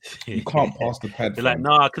pad. you can't pass the pad. They're like, fam.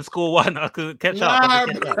 no, I can score one. I can catch up. Nah, I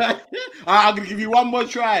can catch up. I'm gonna give you one more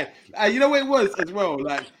try. You know what it was as well?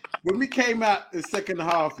 Like when we came out the second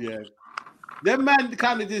half, yeah, them man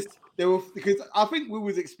kind of just they were because I think we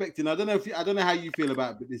was expecting. I don't know how you feel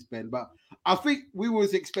about this, Ben, but I think we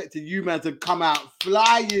was expecting you man to come out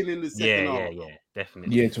flying in the second half. Yeah,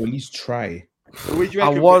 definitely. Yeah, to at least try. So what do you I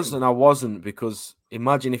reckon, was Ben? and I wasn't, because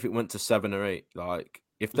imagine if it went to 7 or 8. Like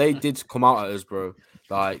if they did come out at us, bro,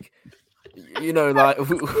 like you know, like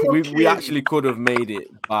we actually could have made it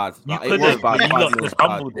bad. You Like, it could was have, bad. but you 5-0 lot was just bad.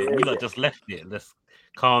 humbled it. You lot just left it. Let's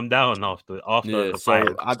calm down after Yeah, the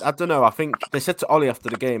so fight. I don't know. I think they said to Ollie after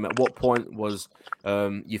the game, at what point was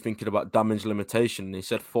you thinking about damage limitation? And he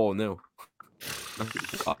said 4-0.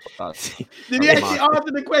 Did he actually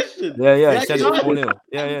answer the question? Yeah, He he said actually it answered- 4-0.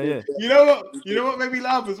 Yeah. You know what made me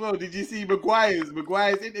laugh as well? Did you see Maguire's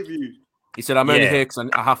interview? He said, I'm only Yeah. here because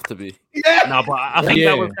I have to be. Yeah. No, but I think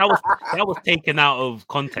Yeah. that was taken out of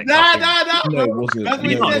context. I think. No. No, it wasn't. That's what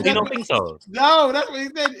he You said. don't think so? No, that's what he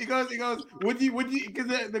said. He goes, would you, because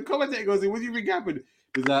the commentator goes, would you recap?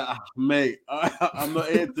 He's like, mate, I'm not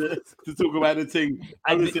here to talk about the thing.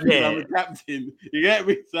 I'm a captain. You get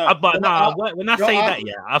me? So, But no, when I say that,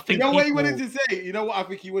 yeah, I you think know what he people- wanted to say? You know what I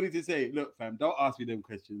think he wanted to say? Look, fam, don't ask me them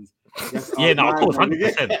questions. Yeah, no, of course, man.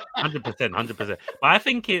 100%. But I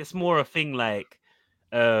think it's more a thing like,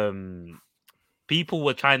 people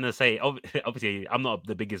were trying to say. Obviously, I'm not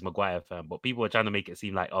the biggest Maguire fan, but people were trying to make it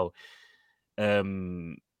seem like,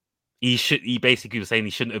 he basically was saying he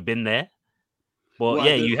shouldn't have been there. But What,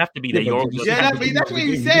 yeah, you have to be there. Yeah, You're but Yeah, that's what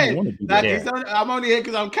he said. Like, there. he's I'm only here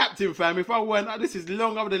because I'm captain, fam. If I weren't, this is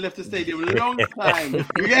long. I would have left the stadium a long time.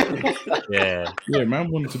 You get me? Yeah. Yeah,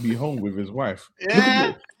 man wanted to be home with his wife.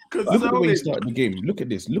 Yeah. Look at the way he Consoling. started the game. Look at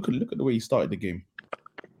this. Look at the way he started the game.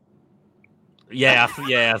 Yeah,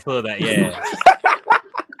 I saw that. Yeah,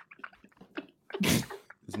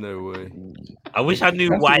 There's no way. I wish I knew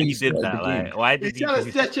That's the why way he he did started that. the game. Like, why He's did he? trying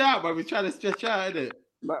to stretch out, bro. He's trying to stretch out, isn't it?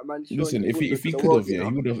 Man, Listen, if he could have, yeah,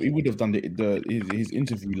 he would have done his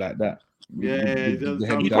interview like that. Yeah, With the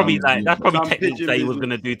head He down probably and like that's probably Some techniques pigeon that he was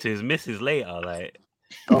business. gonna do to his missus later. Like,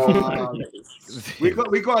 Oh, we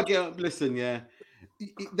got to get. Listen, yeah.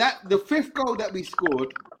 That the fifth goal that we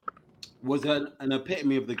scored was an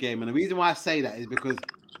epitome of the game, and the reason why I say that is because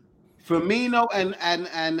Firmino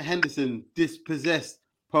and Henderson dispossessed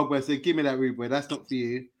Pogba. So give me that, Ruben. That's not for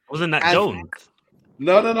you. wasn't that And- Jones?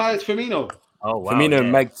 No, it's Firmino. Oh wow. Firmino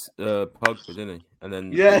yeah. megged Pogba, didn't he? And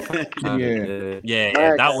then Yeah. Yeah,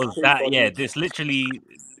 Meg, that was I that. think Yeah, Pogba- this literally.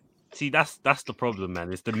 See, that's the problem,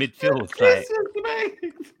 man. It's the midfield, like,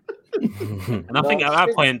 and I think at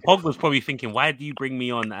that point, Pogba's probably thinking, "Why do you bring me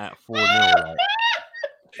on at 4-0?" Like,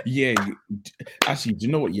 Yeah, actually, do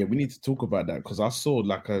you know what? Yeah, we need to talk about that because I saw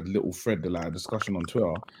like a little thread, like a discussion on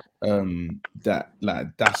Twitter, that like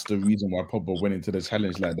that's the reason why Pogba went into the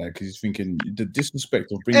challenge like that because he's thinking the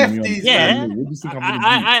disrespect of bringing me on. FDs, Yeah. What do you think I'm gonna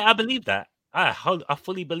do? I believe that. I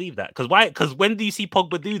fully believe that. Because why? Because when do you see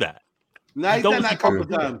Pogba do that? No, he's Don't done that see a couple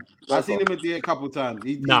Pogba. times. I've seen him do it a couple times.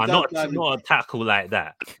 Nah, not a tackle like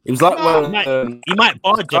that. it was like No, when He might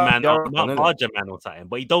barge a Gerrard man up, one, not innit? barge a man or something,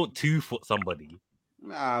 but he don't 2-foot somebody.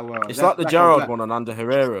 Nah, well, it's that's like the black on Gerrard black. one on Under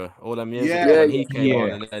Herrera all them years Yeah. ago when Yeah, he came yeah. on,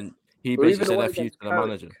 and then he Or even basically the one said F you to against the Carrick.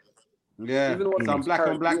 manager. Yeah, Even the one some against black on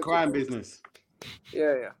Carrick black years crime ago. business.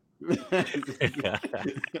 Yeah.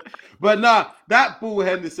 But nah, that ball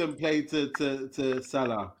Henderson played to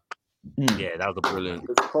Salah. Yeah, that was a Brilliant, It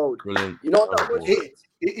was cold. brilliant. You know what that was? It-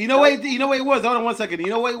 You know what? You know what it was. Hold on 1 second. You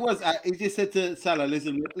know what it was? He just said to Salah,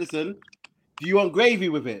 "Listen. Do you want gravy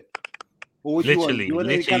with it, or what do you want? literally, You want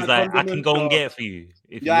any literally, kind he's of like, I can condiments go and or- get it for you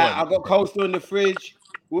if Yeah, you I want. got coleslaw in the fridge.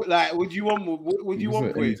 What do you want? What do you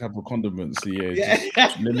want for Any it? type of condiments? So yeah, Yeah.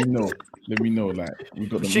 just let me know. Let me know. Like we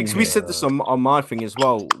got the Shicks, we said this on my thing as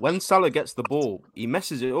well. When Salah gets the ball, he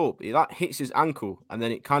messes it up. He like hits his ankle, and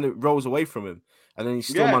then it kind of rolls away from him, and then he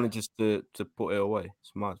still Yeah. manages to put it away.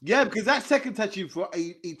 It's mad. Yeah, because that second touch he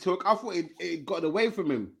took, I thought it got away from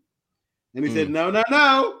him, and he said, "No."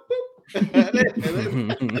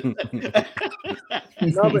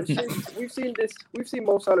 No, but we've seen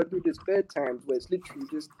Mo Salah do this bare times where it's literally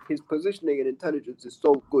just his positioning and intelligence is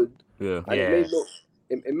so good, Yeah. and Yeah.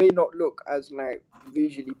 it may not look as like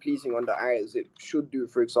visually pleasing on the eye as it should do,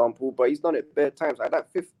 for example, but he's done it bare times. Like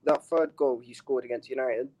that third goal he scored against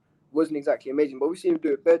United wasn't exactly amazing, but we've seen him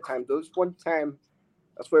do it bare times. There was one time,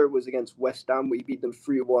 I swear it was against West Ham, where he beat them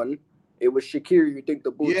 3-1. It was Shaqiri who dinked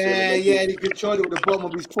the ball. Yeah, and he controlled it with the bottom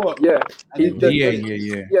of his foot. Yeah, yeah.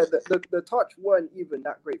 The touch weren't even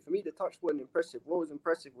that great. For me, the touch wasn't impressive. What was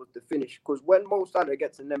impressive was the finish, because when Mo Salah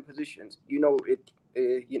gets in them positions, you know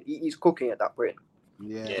he's cooking at that point.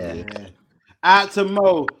 Yeah. Out to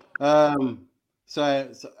Mo. Out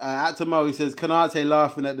to Mo. He says, Kanate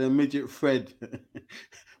laughing at the midget Fred.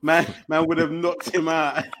 man would have knocked him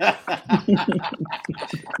out.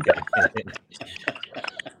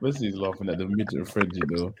 Messi's laughing at the midget Fred, you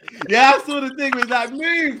know. Yeah, I saw the thing with that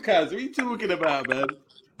move, cuz. What are you talking about, man?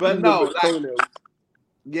 But no,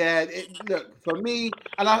 look, for me,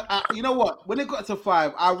 and I, you know what? When it got to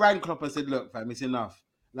 5, I rang Klopp and said, look, fam, it's enough.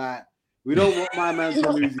 Like, we don't want my man to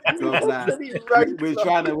lose his job. Like, we're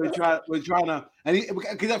trying to, and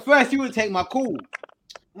because at first he would take my call.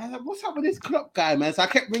 And I was like, what's up with this Klopp guy, man? So I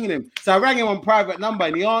kept ringing him. So I rang him on private number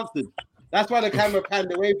and he answered. That's why the camera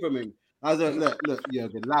panned away from him. I was like, look,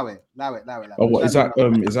 Jürgen, allow it. Oh, what is that?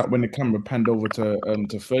 Is that when the camera panned over to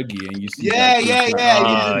Fergie and you see? Yeah.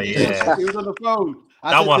 He was on the phone.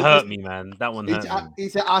 That one hurt me, man. That one hurt me. He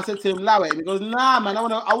said, I said to him, allow it. And he goes, nah, man,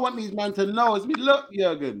 I want these men to know. It's me. Look,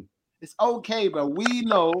 Jürgen, it's okay, bro. We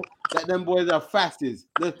know that them boys are fastest.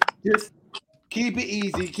 Just keep it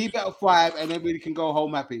easy, keep it at 5, and everybody can go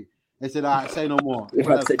home happy. They said, all right, say no more. And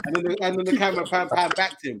then the camera pan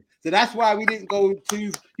back to him. So that's why we didn't go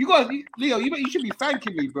to. Leo, you should be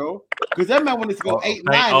thanking me, bro. Because that man wanted to go 8,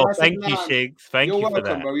 9. Oh, thank you, Shiggs. Thank you for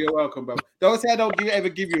that. Bro. You're welcome, bro. Don't say I don't ever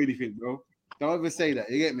give you anything, bro. Don't ever say that.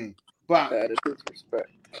 You get me? But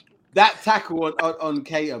that tackle on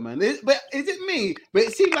Cater, man. But is it me? But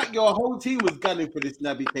it seemed like your whole team was gunning for this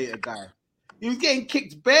Naby Keita guy. He was getting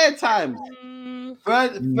kicked bare times. I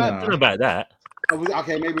don't know about that.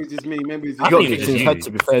 Okay, maybe it's just me. Maybe it's he got kicked in his head,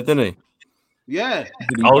 to be fair, didn't he? Yeah.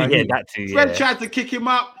 That too. Yeah. Fred tried to kick him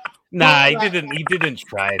up. Nah, he didn't. He didn't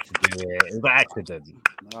try to do it. It was an accident.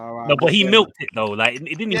 Right, no, but he milked it though. Like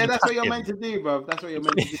it didn't. Yeah, that's what you're meant to do, bro. That's what you're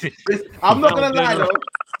meant to do. I'm not gonna lie though.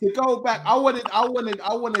 To go back, I wanted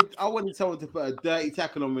someone to put a dirty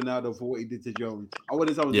tackle on Ronaldo for what he did to Jones. I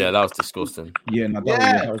wanted someone. Yeah, that was disgusting. Yeah,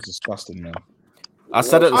 that was disgusting, man. I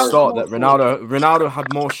said at the start that Ronaldo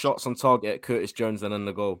had more shots on target at Curtis Jones than in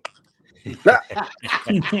the goal.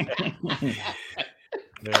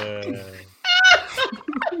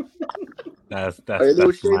 That's a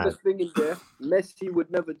little shameless thing in there. Messi would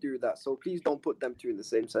never do that, so please don't put them two in the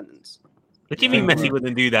same sentence. What do you mean Messi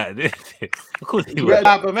wouldn't do that? Of course he would.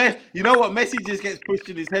 But you know what? Messi just gets pushed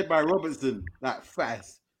in his head by Robertson, like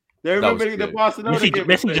fast. They remember the Barcelona game.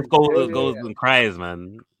 Messi just goes and cries,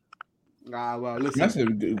 man. Well,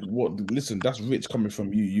 listen. Listen, that's rich coming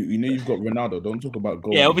from you. You know you've got Ronaldo. Don't talk about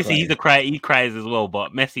goals. Yeah, obviously he's a cry. He cries as well,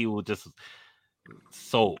 but Messi will just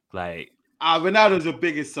sulk like. Ronaldo's the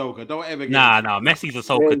biggest sulker. Don't ever get Messi's a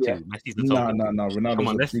sulker too. Messi's a sulker. No.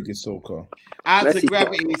 Ronaldo's the biggest sulker. Out to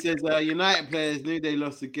Gravity, he says United players knew they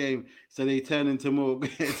lost the game, so they turn into more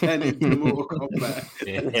combat.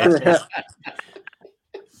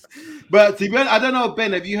 But to be honest, I don't know,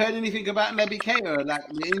 Ben. Have you heard anything about Naby Keita, like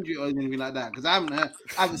the injury or anything like that? Because I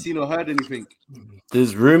haven't seen or heard anything.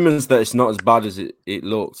 There's rumors that it's not as bad as it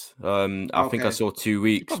looked. I think I saw 2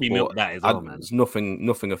 weeks. Probably milk that as well, man. It's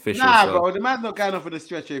nothing official. Bro, the man's not going off on the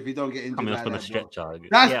stretcher if he don't get injured. Coming off on the stretcher.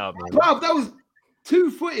 Bro, that was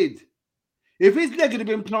 2-footed. If his leg had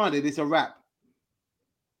been planted, it's a wrap.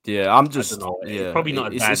 Yeah, I'm just probably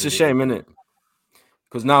not. It's a shame, isn't it?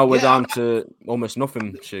 Because now we're down to almost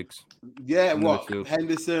nothing, Shiggs. Yeah, what?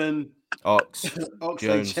 Henderson,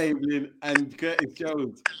 Oxlade-Chamberlain, and Curtis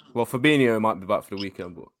Jones. Well, Fabinho might be back for the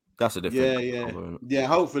weekend, but that's a different. Yeah.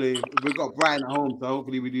 Hopefully, we've got Brighton at home, so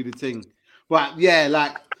hopefully we do the thing. But yeah,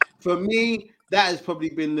 like for me, that has probably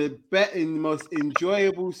been the most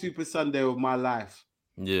enjoyable Super Sunday of my life.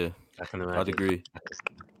 Yeah, I can imagine. I'd agree.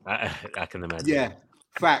 I can imagine. Yeah,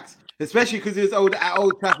 facts. Especially because it was at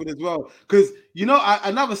Old Trafford as well. Because, you know,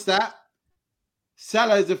 another stat,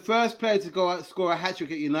 Salah is the first player to score a hat-trick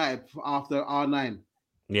at United after R9.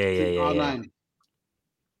 Yeah. R9.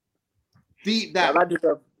 Deep that.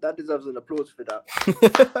 Yeah, that deserves an applause for that.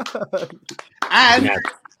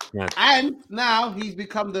 And now he's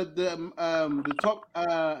become the top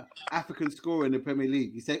African scorer in the Premier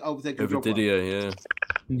League. He's overtaken Drogba. Didier,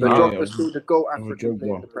 Drogba's still the GOAT African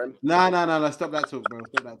player in the Prem. No. Stop that talk, bro.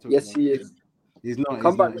 Yes, he is. He's not.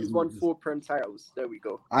 Come back. He's won 4 Prem titles. There we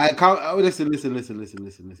go. I can't. Listen.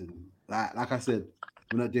 Like I said,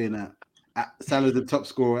 we're not doing that. Salah's the top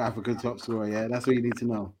scorer, African top scorer. Yeah, that's what you need to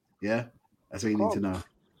know. Yeah, that's what you need to know.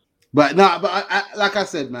 But no, like I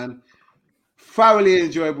said, man, thoroughly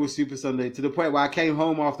enjoyable Super Sunday to the point where I came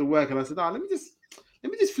home after work and I said, let me just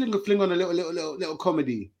fling on a little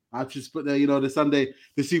comedy. I just put the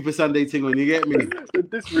Super Sunday thing on. You get me?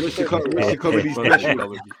 What's your comedy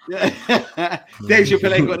special? Yeah. Dave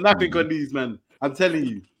Chappelle ain't got nothing on these, man. I'm telling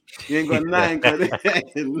you, he ain't got nothing on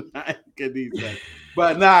these, man.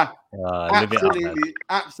 But nah,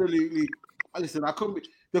 absolutely. Listen, I couldn't.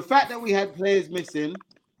 The fact that we had players missing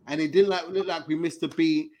and it didn't look like we missed a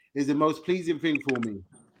beat is the most pleasing thing for me.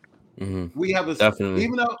 Mm-hmm. We have definitely,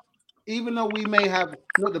 even though we may have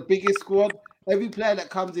not the biggest squad, every player that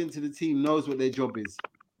comes into the team knows what their job is.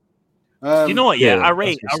 You know what? Yeah, I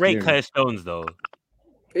rate Curtis Jones though.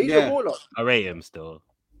 He's a baller. I rate him still.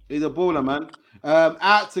 He's a baller, man.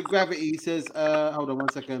 Out to Gravity says, hold on 1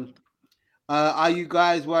 second. Are you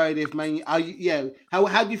guys worried if Man? Are you? Yeah.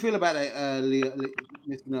 How do you feel about that,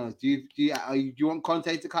 Mr. Nels? Do you want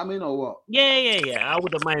Conte to come in or what? Yeah. I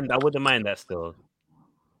wouldn't mind that still,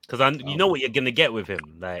 because you know what you're gonna get with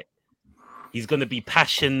him. Like, he's gonna be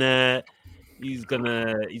passionate. He's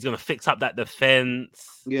gonna fix up that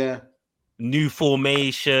defense. Yeah. New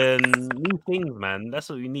formation, new things, man. That's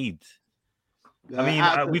what we need. I mean,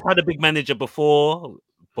 we've had a big manager before,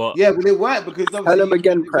 but yeah, but it worked because tell him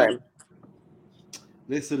again, Prime.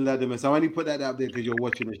 Listen, Ladimus, I only put that out there because you're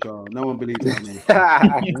watching the show. No one believes that, man.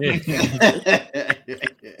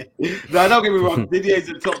 No, don't get me wrong. Didier's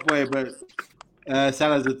a top boy, but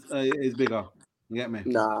Salah's is bigger. You get me?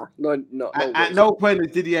 Nah, no. At no point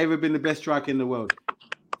has Didier ever been the best striker in the world.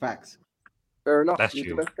 Facts. Fair enough. That's He's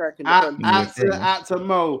true. the best striker in the world. Out to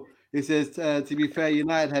Mo. It says, to be fair,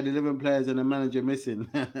 United had 11 players and a manager missing.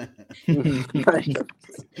 Yeah,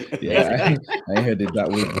 I heard it that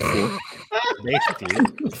way before.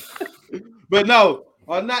 Basically. But no,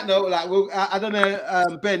 on that note, like, I don't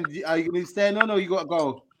know, Ben, are you going to stay on or you got to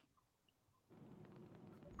go?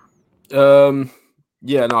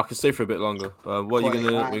 Yeah, no, I can stay for a bit longer. What are you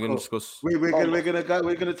gonna? We're gonna discuss. We're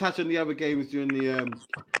gonna touch on the other games during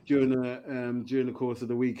the course of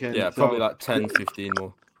the weekend. Yeah, probably like 10, 15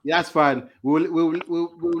 more. Yeah, that's fine. We'll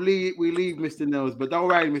leave Mr. Nels, but don't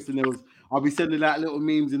worry, Mr. Nels. I'll be sending out little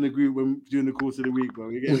memes in the group during the course of the week, bro.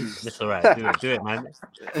 You get me? It's all right. Do it, man.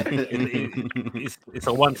 It's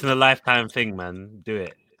a once in a lifetime thing, man. Do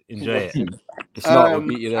it. Enjoy it. It's not. We'll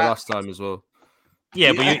beat you there last time as well.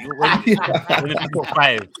 Yeah, but when it's got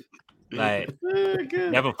 5, like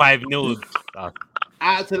you have a 5-0.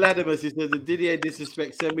 Out to Ladimus, he says, the Didier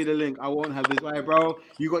disrespect, send me the link. I won't have this. All right, bro,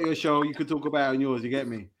 you got your show. You can talk about it on yours. You get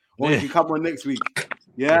me? Or you can come on next week.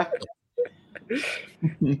 Yeah?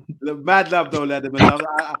 Mad love, though, Ladimus.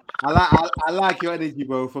 I like your energy,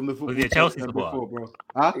 bro, from the football. Was it Chelsea support? Before, bro.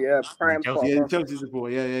 Huh? Yeah, Prime. Chelsea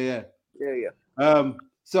support. Yeah. Yeah.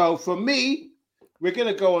 So, for me, we're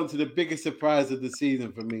going to go on to the biggest surprise of the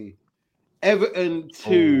season for me. Everton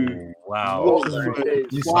 2. Wow. Watford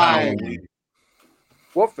 5.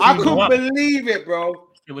 I couldn't believe it, bro.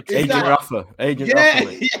 Agent Rafa.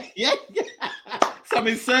 Yeah. Some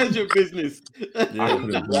insurgent business. Yeah.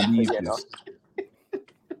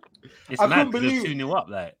 It's mad because they're 2-0 up,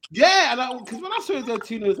 like. Yeah, because when I saw they're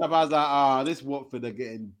 2-0 up, I was like, this Watford are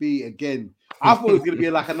getting beat again. I thought it was going to be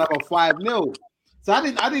like another 5-0. So I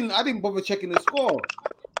didn't bother checking the score.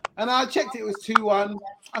 And I checked it was 2-1.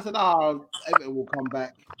 I said, Everton will come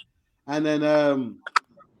back. And then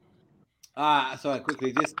sorry,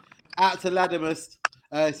 quickly, just out to Ladimus.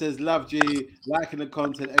 It says, love G, liking the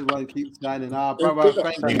content, everyone keeps shining. Brother,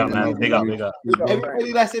 thank you. Big up.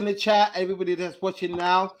 Everybody that's in the chat, everybody that's watching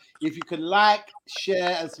now, if you can like,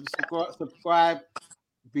 share, and subscribe,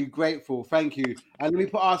 be grateful. Thank you. And let me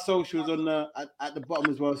put our socials on at the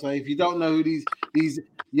bottom as well. So if you don't know who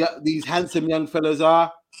these handsome young fellas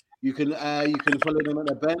are, you can follow them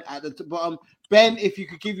at the bottom. Ben, if you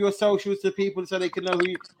could give your socials to people so they can know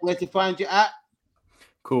where to find you at.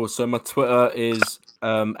 Cool. So my Twitter is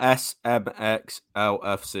SMXLFC,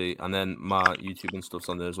 and then my YouTube and stuff's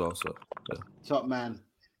on there as well. So yeah. Top man.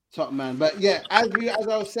 But yeah, as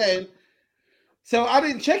I was saying, so I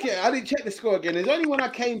didn't check it. I didn't check the score again. It's only when I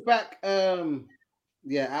came back. Out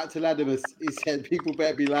to Ladimus, he said people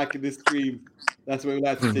better be liking this stream. That's what we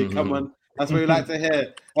like to see. Come on, that's what we like to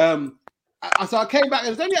hear. So I came back.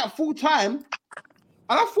 It was only at full time, and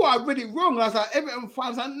I thought I read it wrong. I was like, Everton 5. I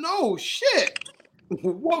was like, no shit.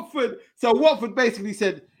 Watford. So Watford basically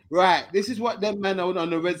said, right, this is what them men on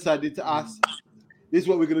the red side did to us. This is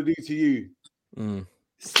what we're gonna do to you.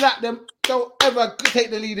 Slap them don't ever take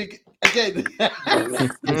the lead again.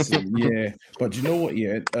 Listen, yeah, but you know what?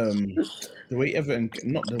 Yeah, the way Everton,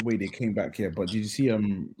 not the way they came back here, but did you see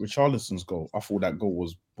Richarlison's goal? I thought that goal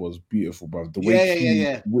was beautiful, bro. The way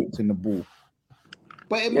he whipped in the ball.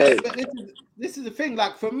 But, but this is the thing.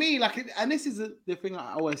 Like for me, and this is the thing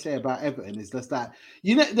I always say about Everton is just that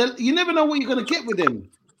you never know what you're gonna get with them.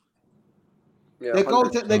 Yeah, they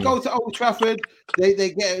go to Old Trafford,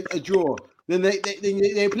 they get a draw. Then they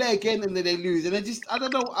play again and then they lose. And I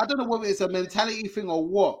don't know whether it's a mentality thing or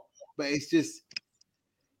what, but it's just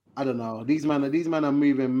I don't know. These men are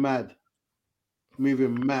moving mad.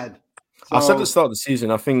 So, I said at the start of the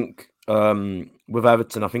season, I think with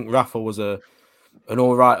Everton, I think Rafa was an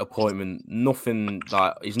all right appointment. Nothing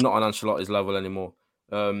like he's not on Ancelotti's level anymore.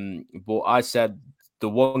 But I said the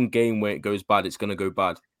one game where it goes bad, it's gonna go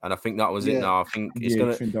bad. And I think that was it now. I think it's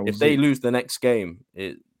if they lose the next game,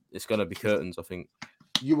 it's going to be curtains, I think.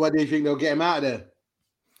 What do you think they'll get him out of there?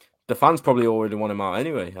 The fans probably already want him out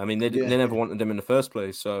anyway. I mean, they never wanted him in the first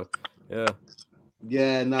place. So, yeah.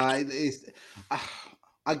 Yeah, no, I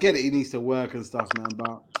get it. He needs to work and stuff, man.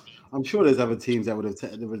 But I'm sure there's other teams that would have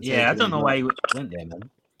taken. Yeah, I don't know why he went there, man.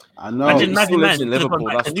 I know. Imagine in Liverpool.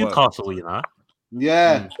 Back to Newcastle, you know.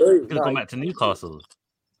 Yeah, could have gone back to Newcastle.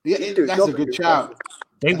 Yeah, that's a good shout.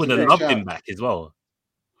 They would have loved him back as well.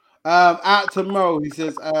 Out to Mo, he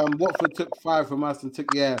says, Watford took 5 from us and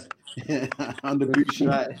took on the boot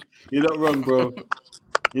shot. You're not wrong, bro.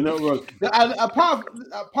 You're not wrong. And apart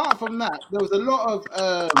from that, there was a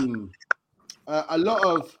lot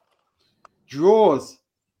of draws.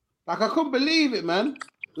 Like I couldn't believe it, man.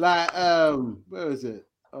 Like where is it?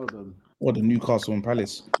 Hold on. What, the Newcastle and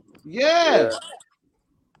Palace? Yeah.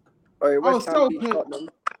 Oh, I was so good.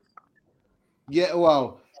 Yeah,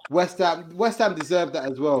 well. West Ham deserved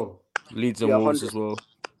that as well. Leeds and Wolves as well.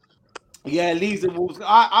 Yeah, Leeds and Wolves.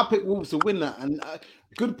 I picked Wolves to win that, and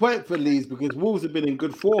good point for Leeds because Wolves have been in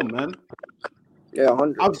good form, man. Yeah,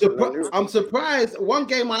 100%. I'm surprised. One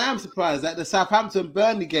game I am surprised at the Southampton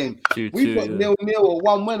Burnley game. 2-2, we got 0-0 or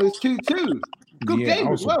 1-1. It was 2-2. Good game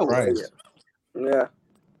as well. Yeah.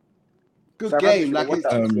 Good game. Like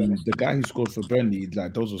the guy who scored for Burnley,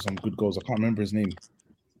 like those were some good goals. I can't remember his name.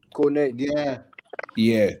 Cornet.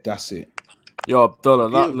 Yeah, that's it. Yo, Abdullah,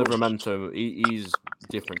 that Livramento, he's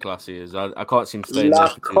different class. He is. I can't seem to stay in there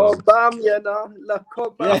for too long.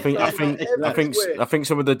 I think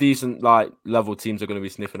some of the decent level teams are going to be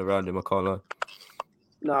sniffing around him. I can't lie.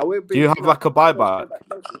 Do you have like a buyback?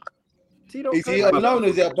 Is he a loan or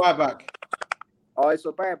is it a buyback? Oh, it's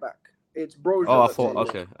a buyback. It's bro. Oh, I thought.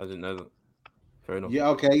 Okay, I didn't know that. Fair enough. Yeah,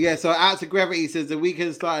 okay. Yeah, so out to Gravity says the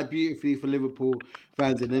weekend started beautifully for Liverpool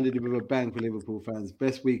fans and ended with a bang for Liverpool fans.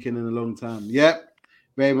 Best weekend in a long time. Yep,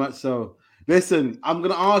 very much so. Listen, I'm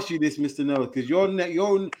gonna ask you this, Mr. Nels, because your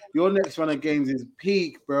next run of games is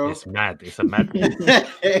peak, bro. It's mad. It's a madness.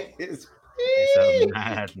 It's a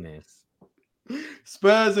madness.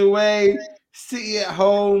 Spurs away, City at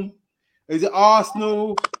home. Is it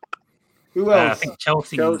Arsenal? Who else? I think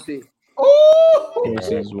Chelsea. Oh,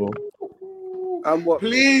 Chelsea as well. And what?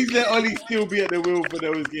 Please let Ollie still be at the wheel for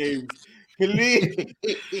those games. Please.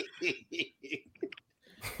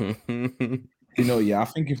 I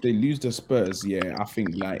think if they lose the Spurs, I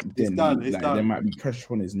think then there might be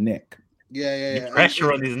pressure on his neck. Yeah.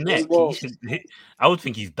 Pressure on his neck. I would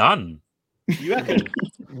think he's done. You reckon?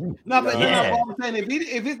 No, but what I'm saying,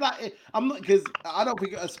 if it's like, I'm not, because I don't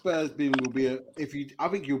think a Spurs being will be I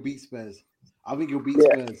think you'll beat Spurs.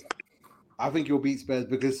 Spurs. I think you'll beat Spurs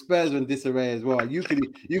because Spurs are in disarray as well. You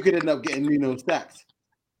could end up getting Nuno sacked.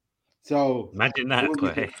 So imagine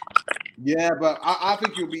that. Yeah, but I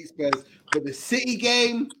think you'll beat Spurs. But the City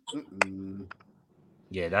game,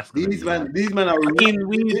 yeah, that's these men are.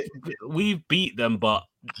 We've beat them, but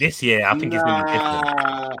this year I think it's going to be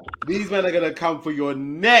different. These men are gonna come for your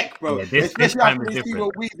neck, bro. Yeah, this Especially time after is they see different.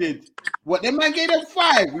 what we did. What they might get them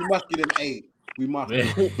 5, we must get them 8. We must.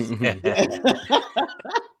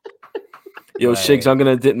 Yo, Shigs, I'm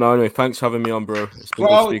gonna dip now anyway. Thanks for having me on, bro. It's been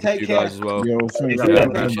good speaking to you guys as well. Yo, thanks.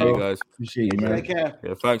 Appreciate you guys. Appreciate you, man. Take care.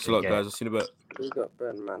 Yeah, thanks a lot, guys. I'll see you in a bit. We got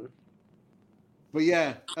Ben, man. But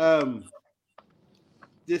yeah,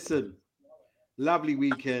 listen, lovely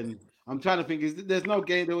weekend. I'm trying to think. There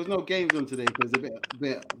was no games on today because a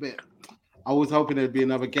bit. I was hoping there'd be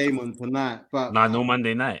another game on tonight, but no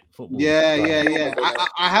Monday night football. Yeah.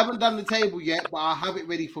 I haven't done the table yet, but I have it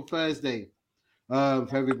ready for Thursday. For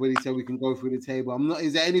everybody, so we can go through the table.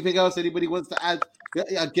 Is there anything else anybody wants to add?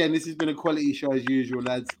 Again, this has been a quality show as usual,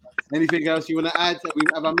 lads. Anything else you want to add?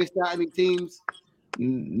 Have I missed out any teams?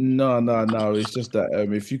 No. It's just that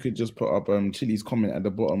if you could just put up Chili's comment at the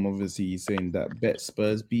bottom, obviously he's saying that bet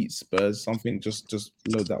Spurs beat Spurs something. Just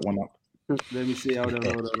load that one up. Let me see. Hold on.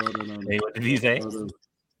 Hey, what did he say?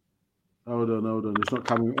 Hold on. It's not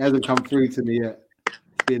coming. It hasn't come through to me yet. It's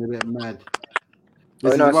being a bit mad.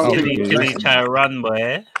 Chili try to run,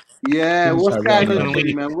 boy. Yeah, what's going on,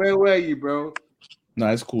 Chili, man? Where were you, bro? No,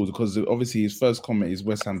 it's cool because obviously his first comment is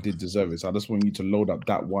West Ham did deserve it. So I just want you to load up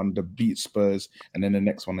that one, the beat Spurs, and then the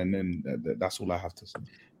next one, and then that's all I have to say.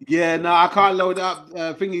 Yeah, no, I can't load up.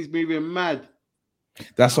 Thingy's moving mad.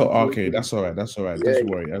 That's all. Okay, that's all right. Yeah. Don't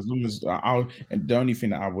worry. As long as and the only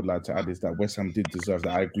thing that I would like to add is that West Ham did deserve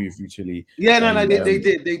that. I agree with you, Chili. Yeah, they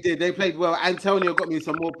did. They played well. Antonio got me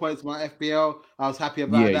some more points for my FPL. I was happy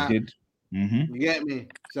about that. Yeah, he did. You get me?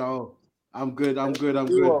 So I'm good.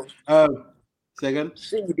 Second.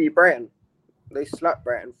 City beat Brighton. They slapped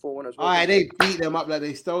Brighton 4-1 as well. All right, they beat them up like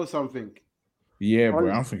they stole something. Yeah, bro.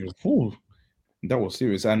 I'm thinking, that was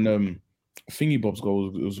serious. And Thingy Bob's goal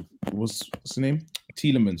was what's his name?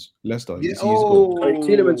 Tielemans, Leicester. Yeah.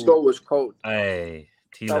 Tielemans' goal was cold. Hey,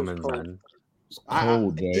 Tielemans, man. It's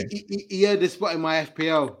cold, right? He earned the spot in my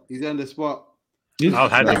FPL. He's earned the spot. I've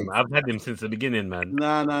had him since the beginning, man.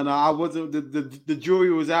 No. I wasn't. The jury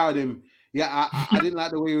was out of him. Yeah, I didn't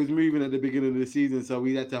like the way he was moving at the beginning of the season, so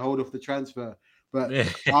we had to hold off the transfer. But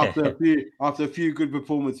after a few good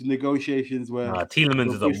performances, negotiations were.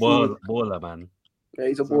 Tielemans is a baller, man. Yeah,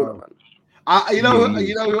 he's a baller, man. You know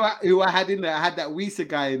who I had in there? I had that Wisa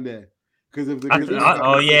guy in there because of the.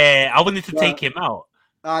 I wanted to take him out.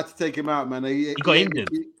 I had to take him out, man. He got injured.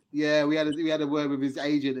 We had a word with his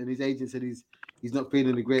agent, and his agent said he's not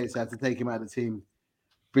feeling the greatest. So I had to take him out of the team.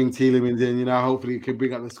 Bring Tielemans in, hopefully he can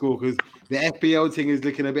bring up the score because the FPL thing is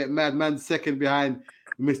looking a bit mad. Man's second behind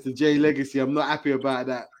Mr. J Legacy. I'm not happy about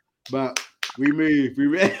that, but we move. We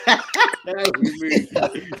move.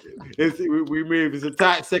 It's a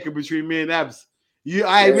tight second between me and Abs.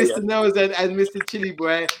 Mr. Nose and Mr. Chili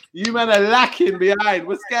boy. You man are lacking behind.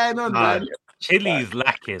 What's going on, man? Chili's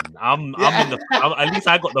lacking. I'm in the. At least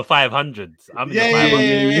I got the 500s. I'm in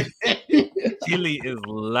the 500s. Chili is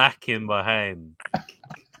lacking behind.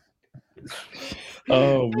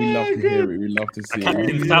 Oh, we love to hear it. We love to see it.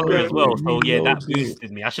 Captain Salah as well. So yeah, that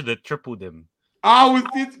boosted me. I should have tripled him. I was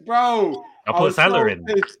this, bro. I put Salah in.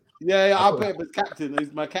 Yeah, I put him as captain.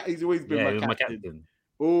 He's my cat. He's always been my captain.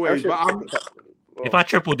 Always. But if I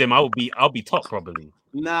tripled him, I'll be top probably.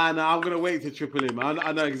 Nah. I'm gonna wait to triple him.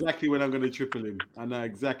 I know exactly when I'm gonna triple him. I know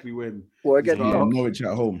exactly when. Well, again, Norwich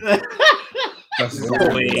at home.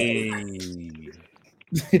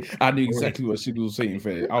 I knew exactly what she was saying for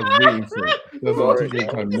it. I was waiting for it. There's a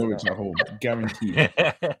time Norwich at home, guaranteed.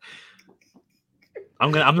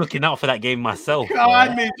 I'm looking out for that game myself.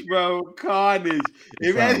 Carnage, bro. Carnage.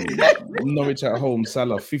 Norwich at home,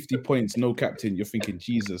 Salah, 50 points, no captain. You're thinking,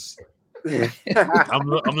 Jesus. I'm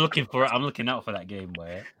looking out for that game,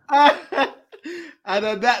 boy. And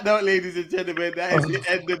on that note, ladies and gentlemen, that is the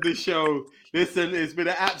end of the show. Listen, it's been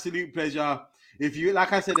an absolute pleasure. If you,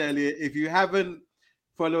 like I said earlier, if you haven't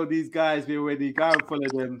followed these guys already, go and follow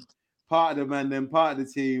them. Part of the man, then part of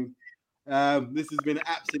the team. This has been an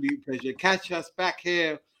absolute pleasure. Catch us back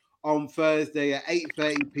here on Thursday at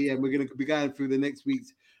 8:30 p.m. We're going to be going through the next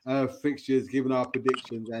week's fixtures, giving our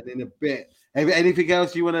predictions, and in a bit. Anything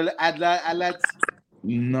else you want to add, lads?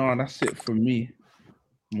 No, that's it for me.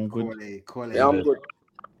 I'm good. Quality. Yeah, I'm good.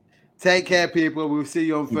 Take care, people. We'll see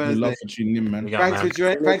you on Thursday. Love for tuning in, man. Thanks for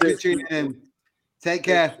tuning in. Take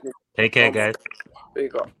care. Take care, guys. There you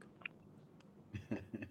go.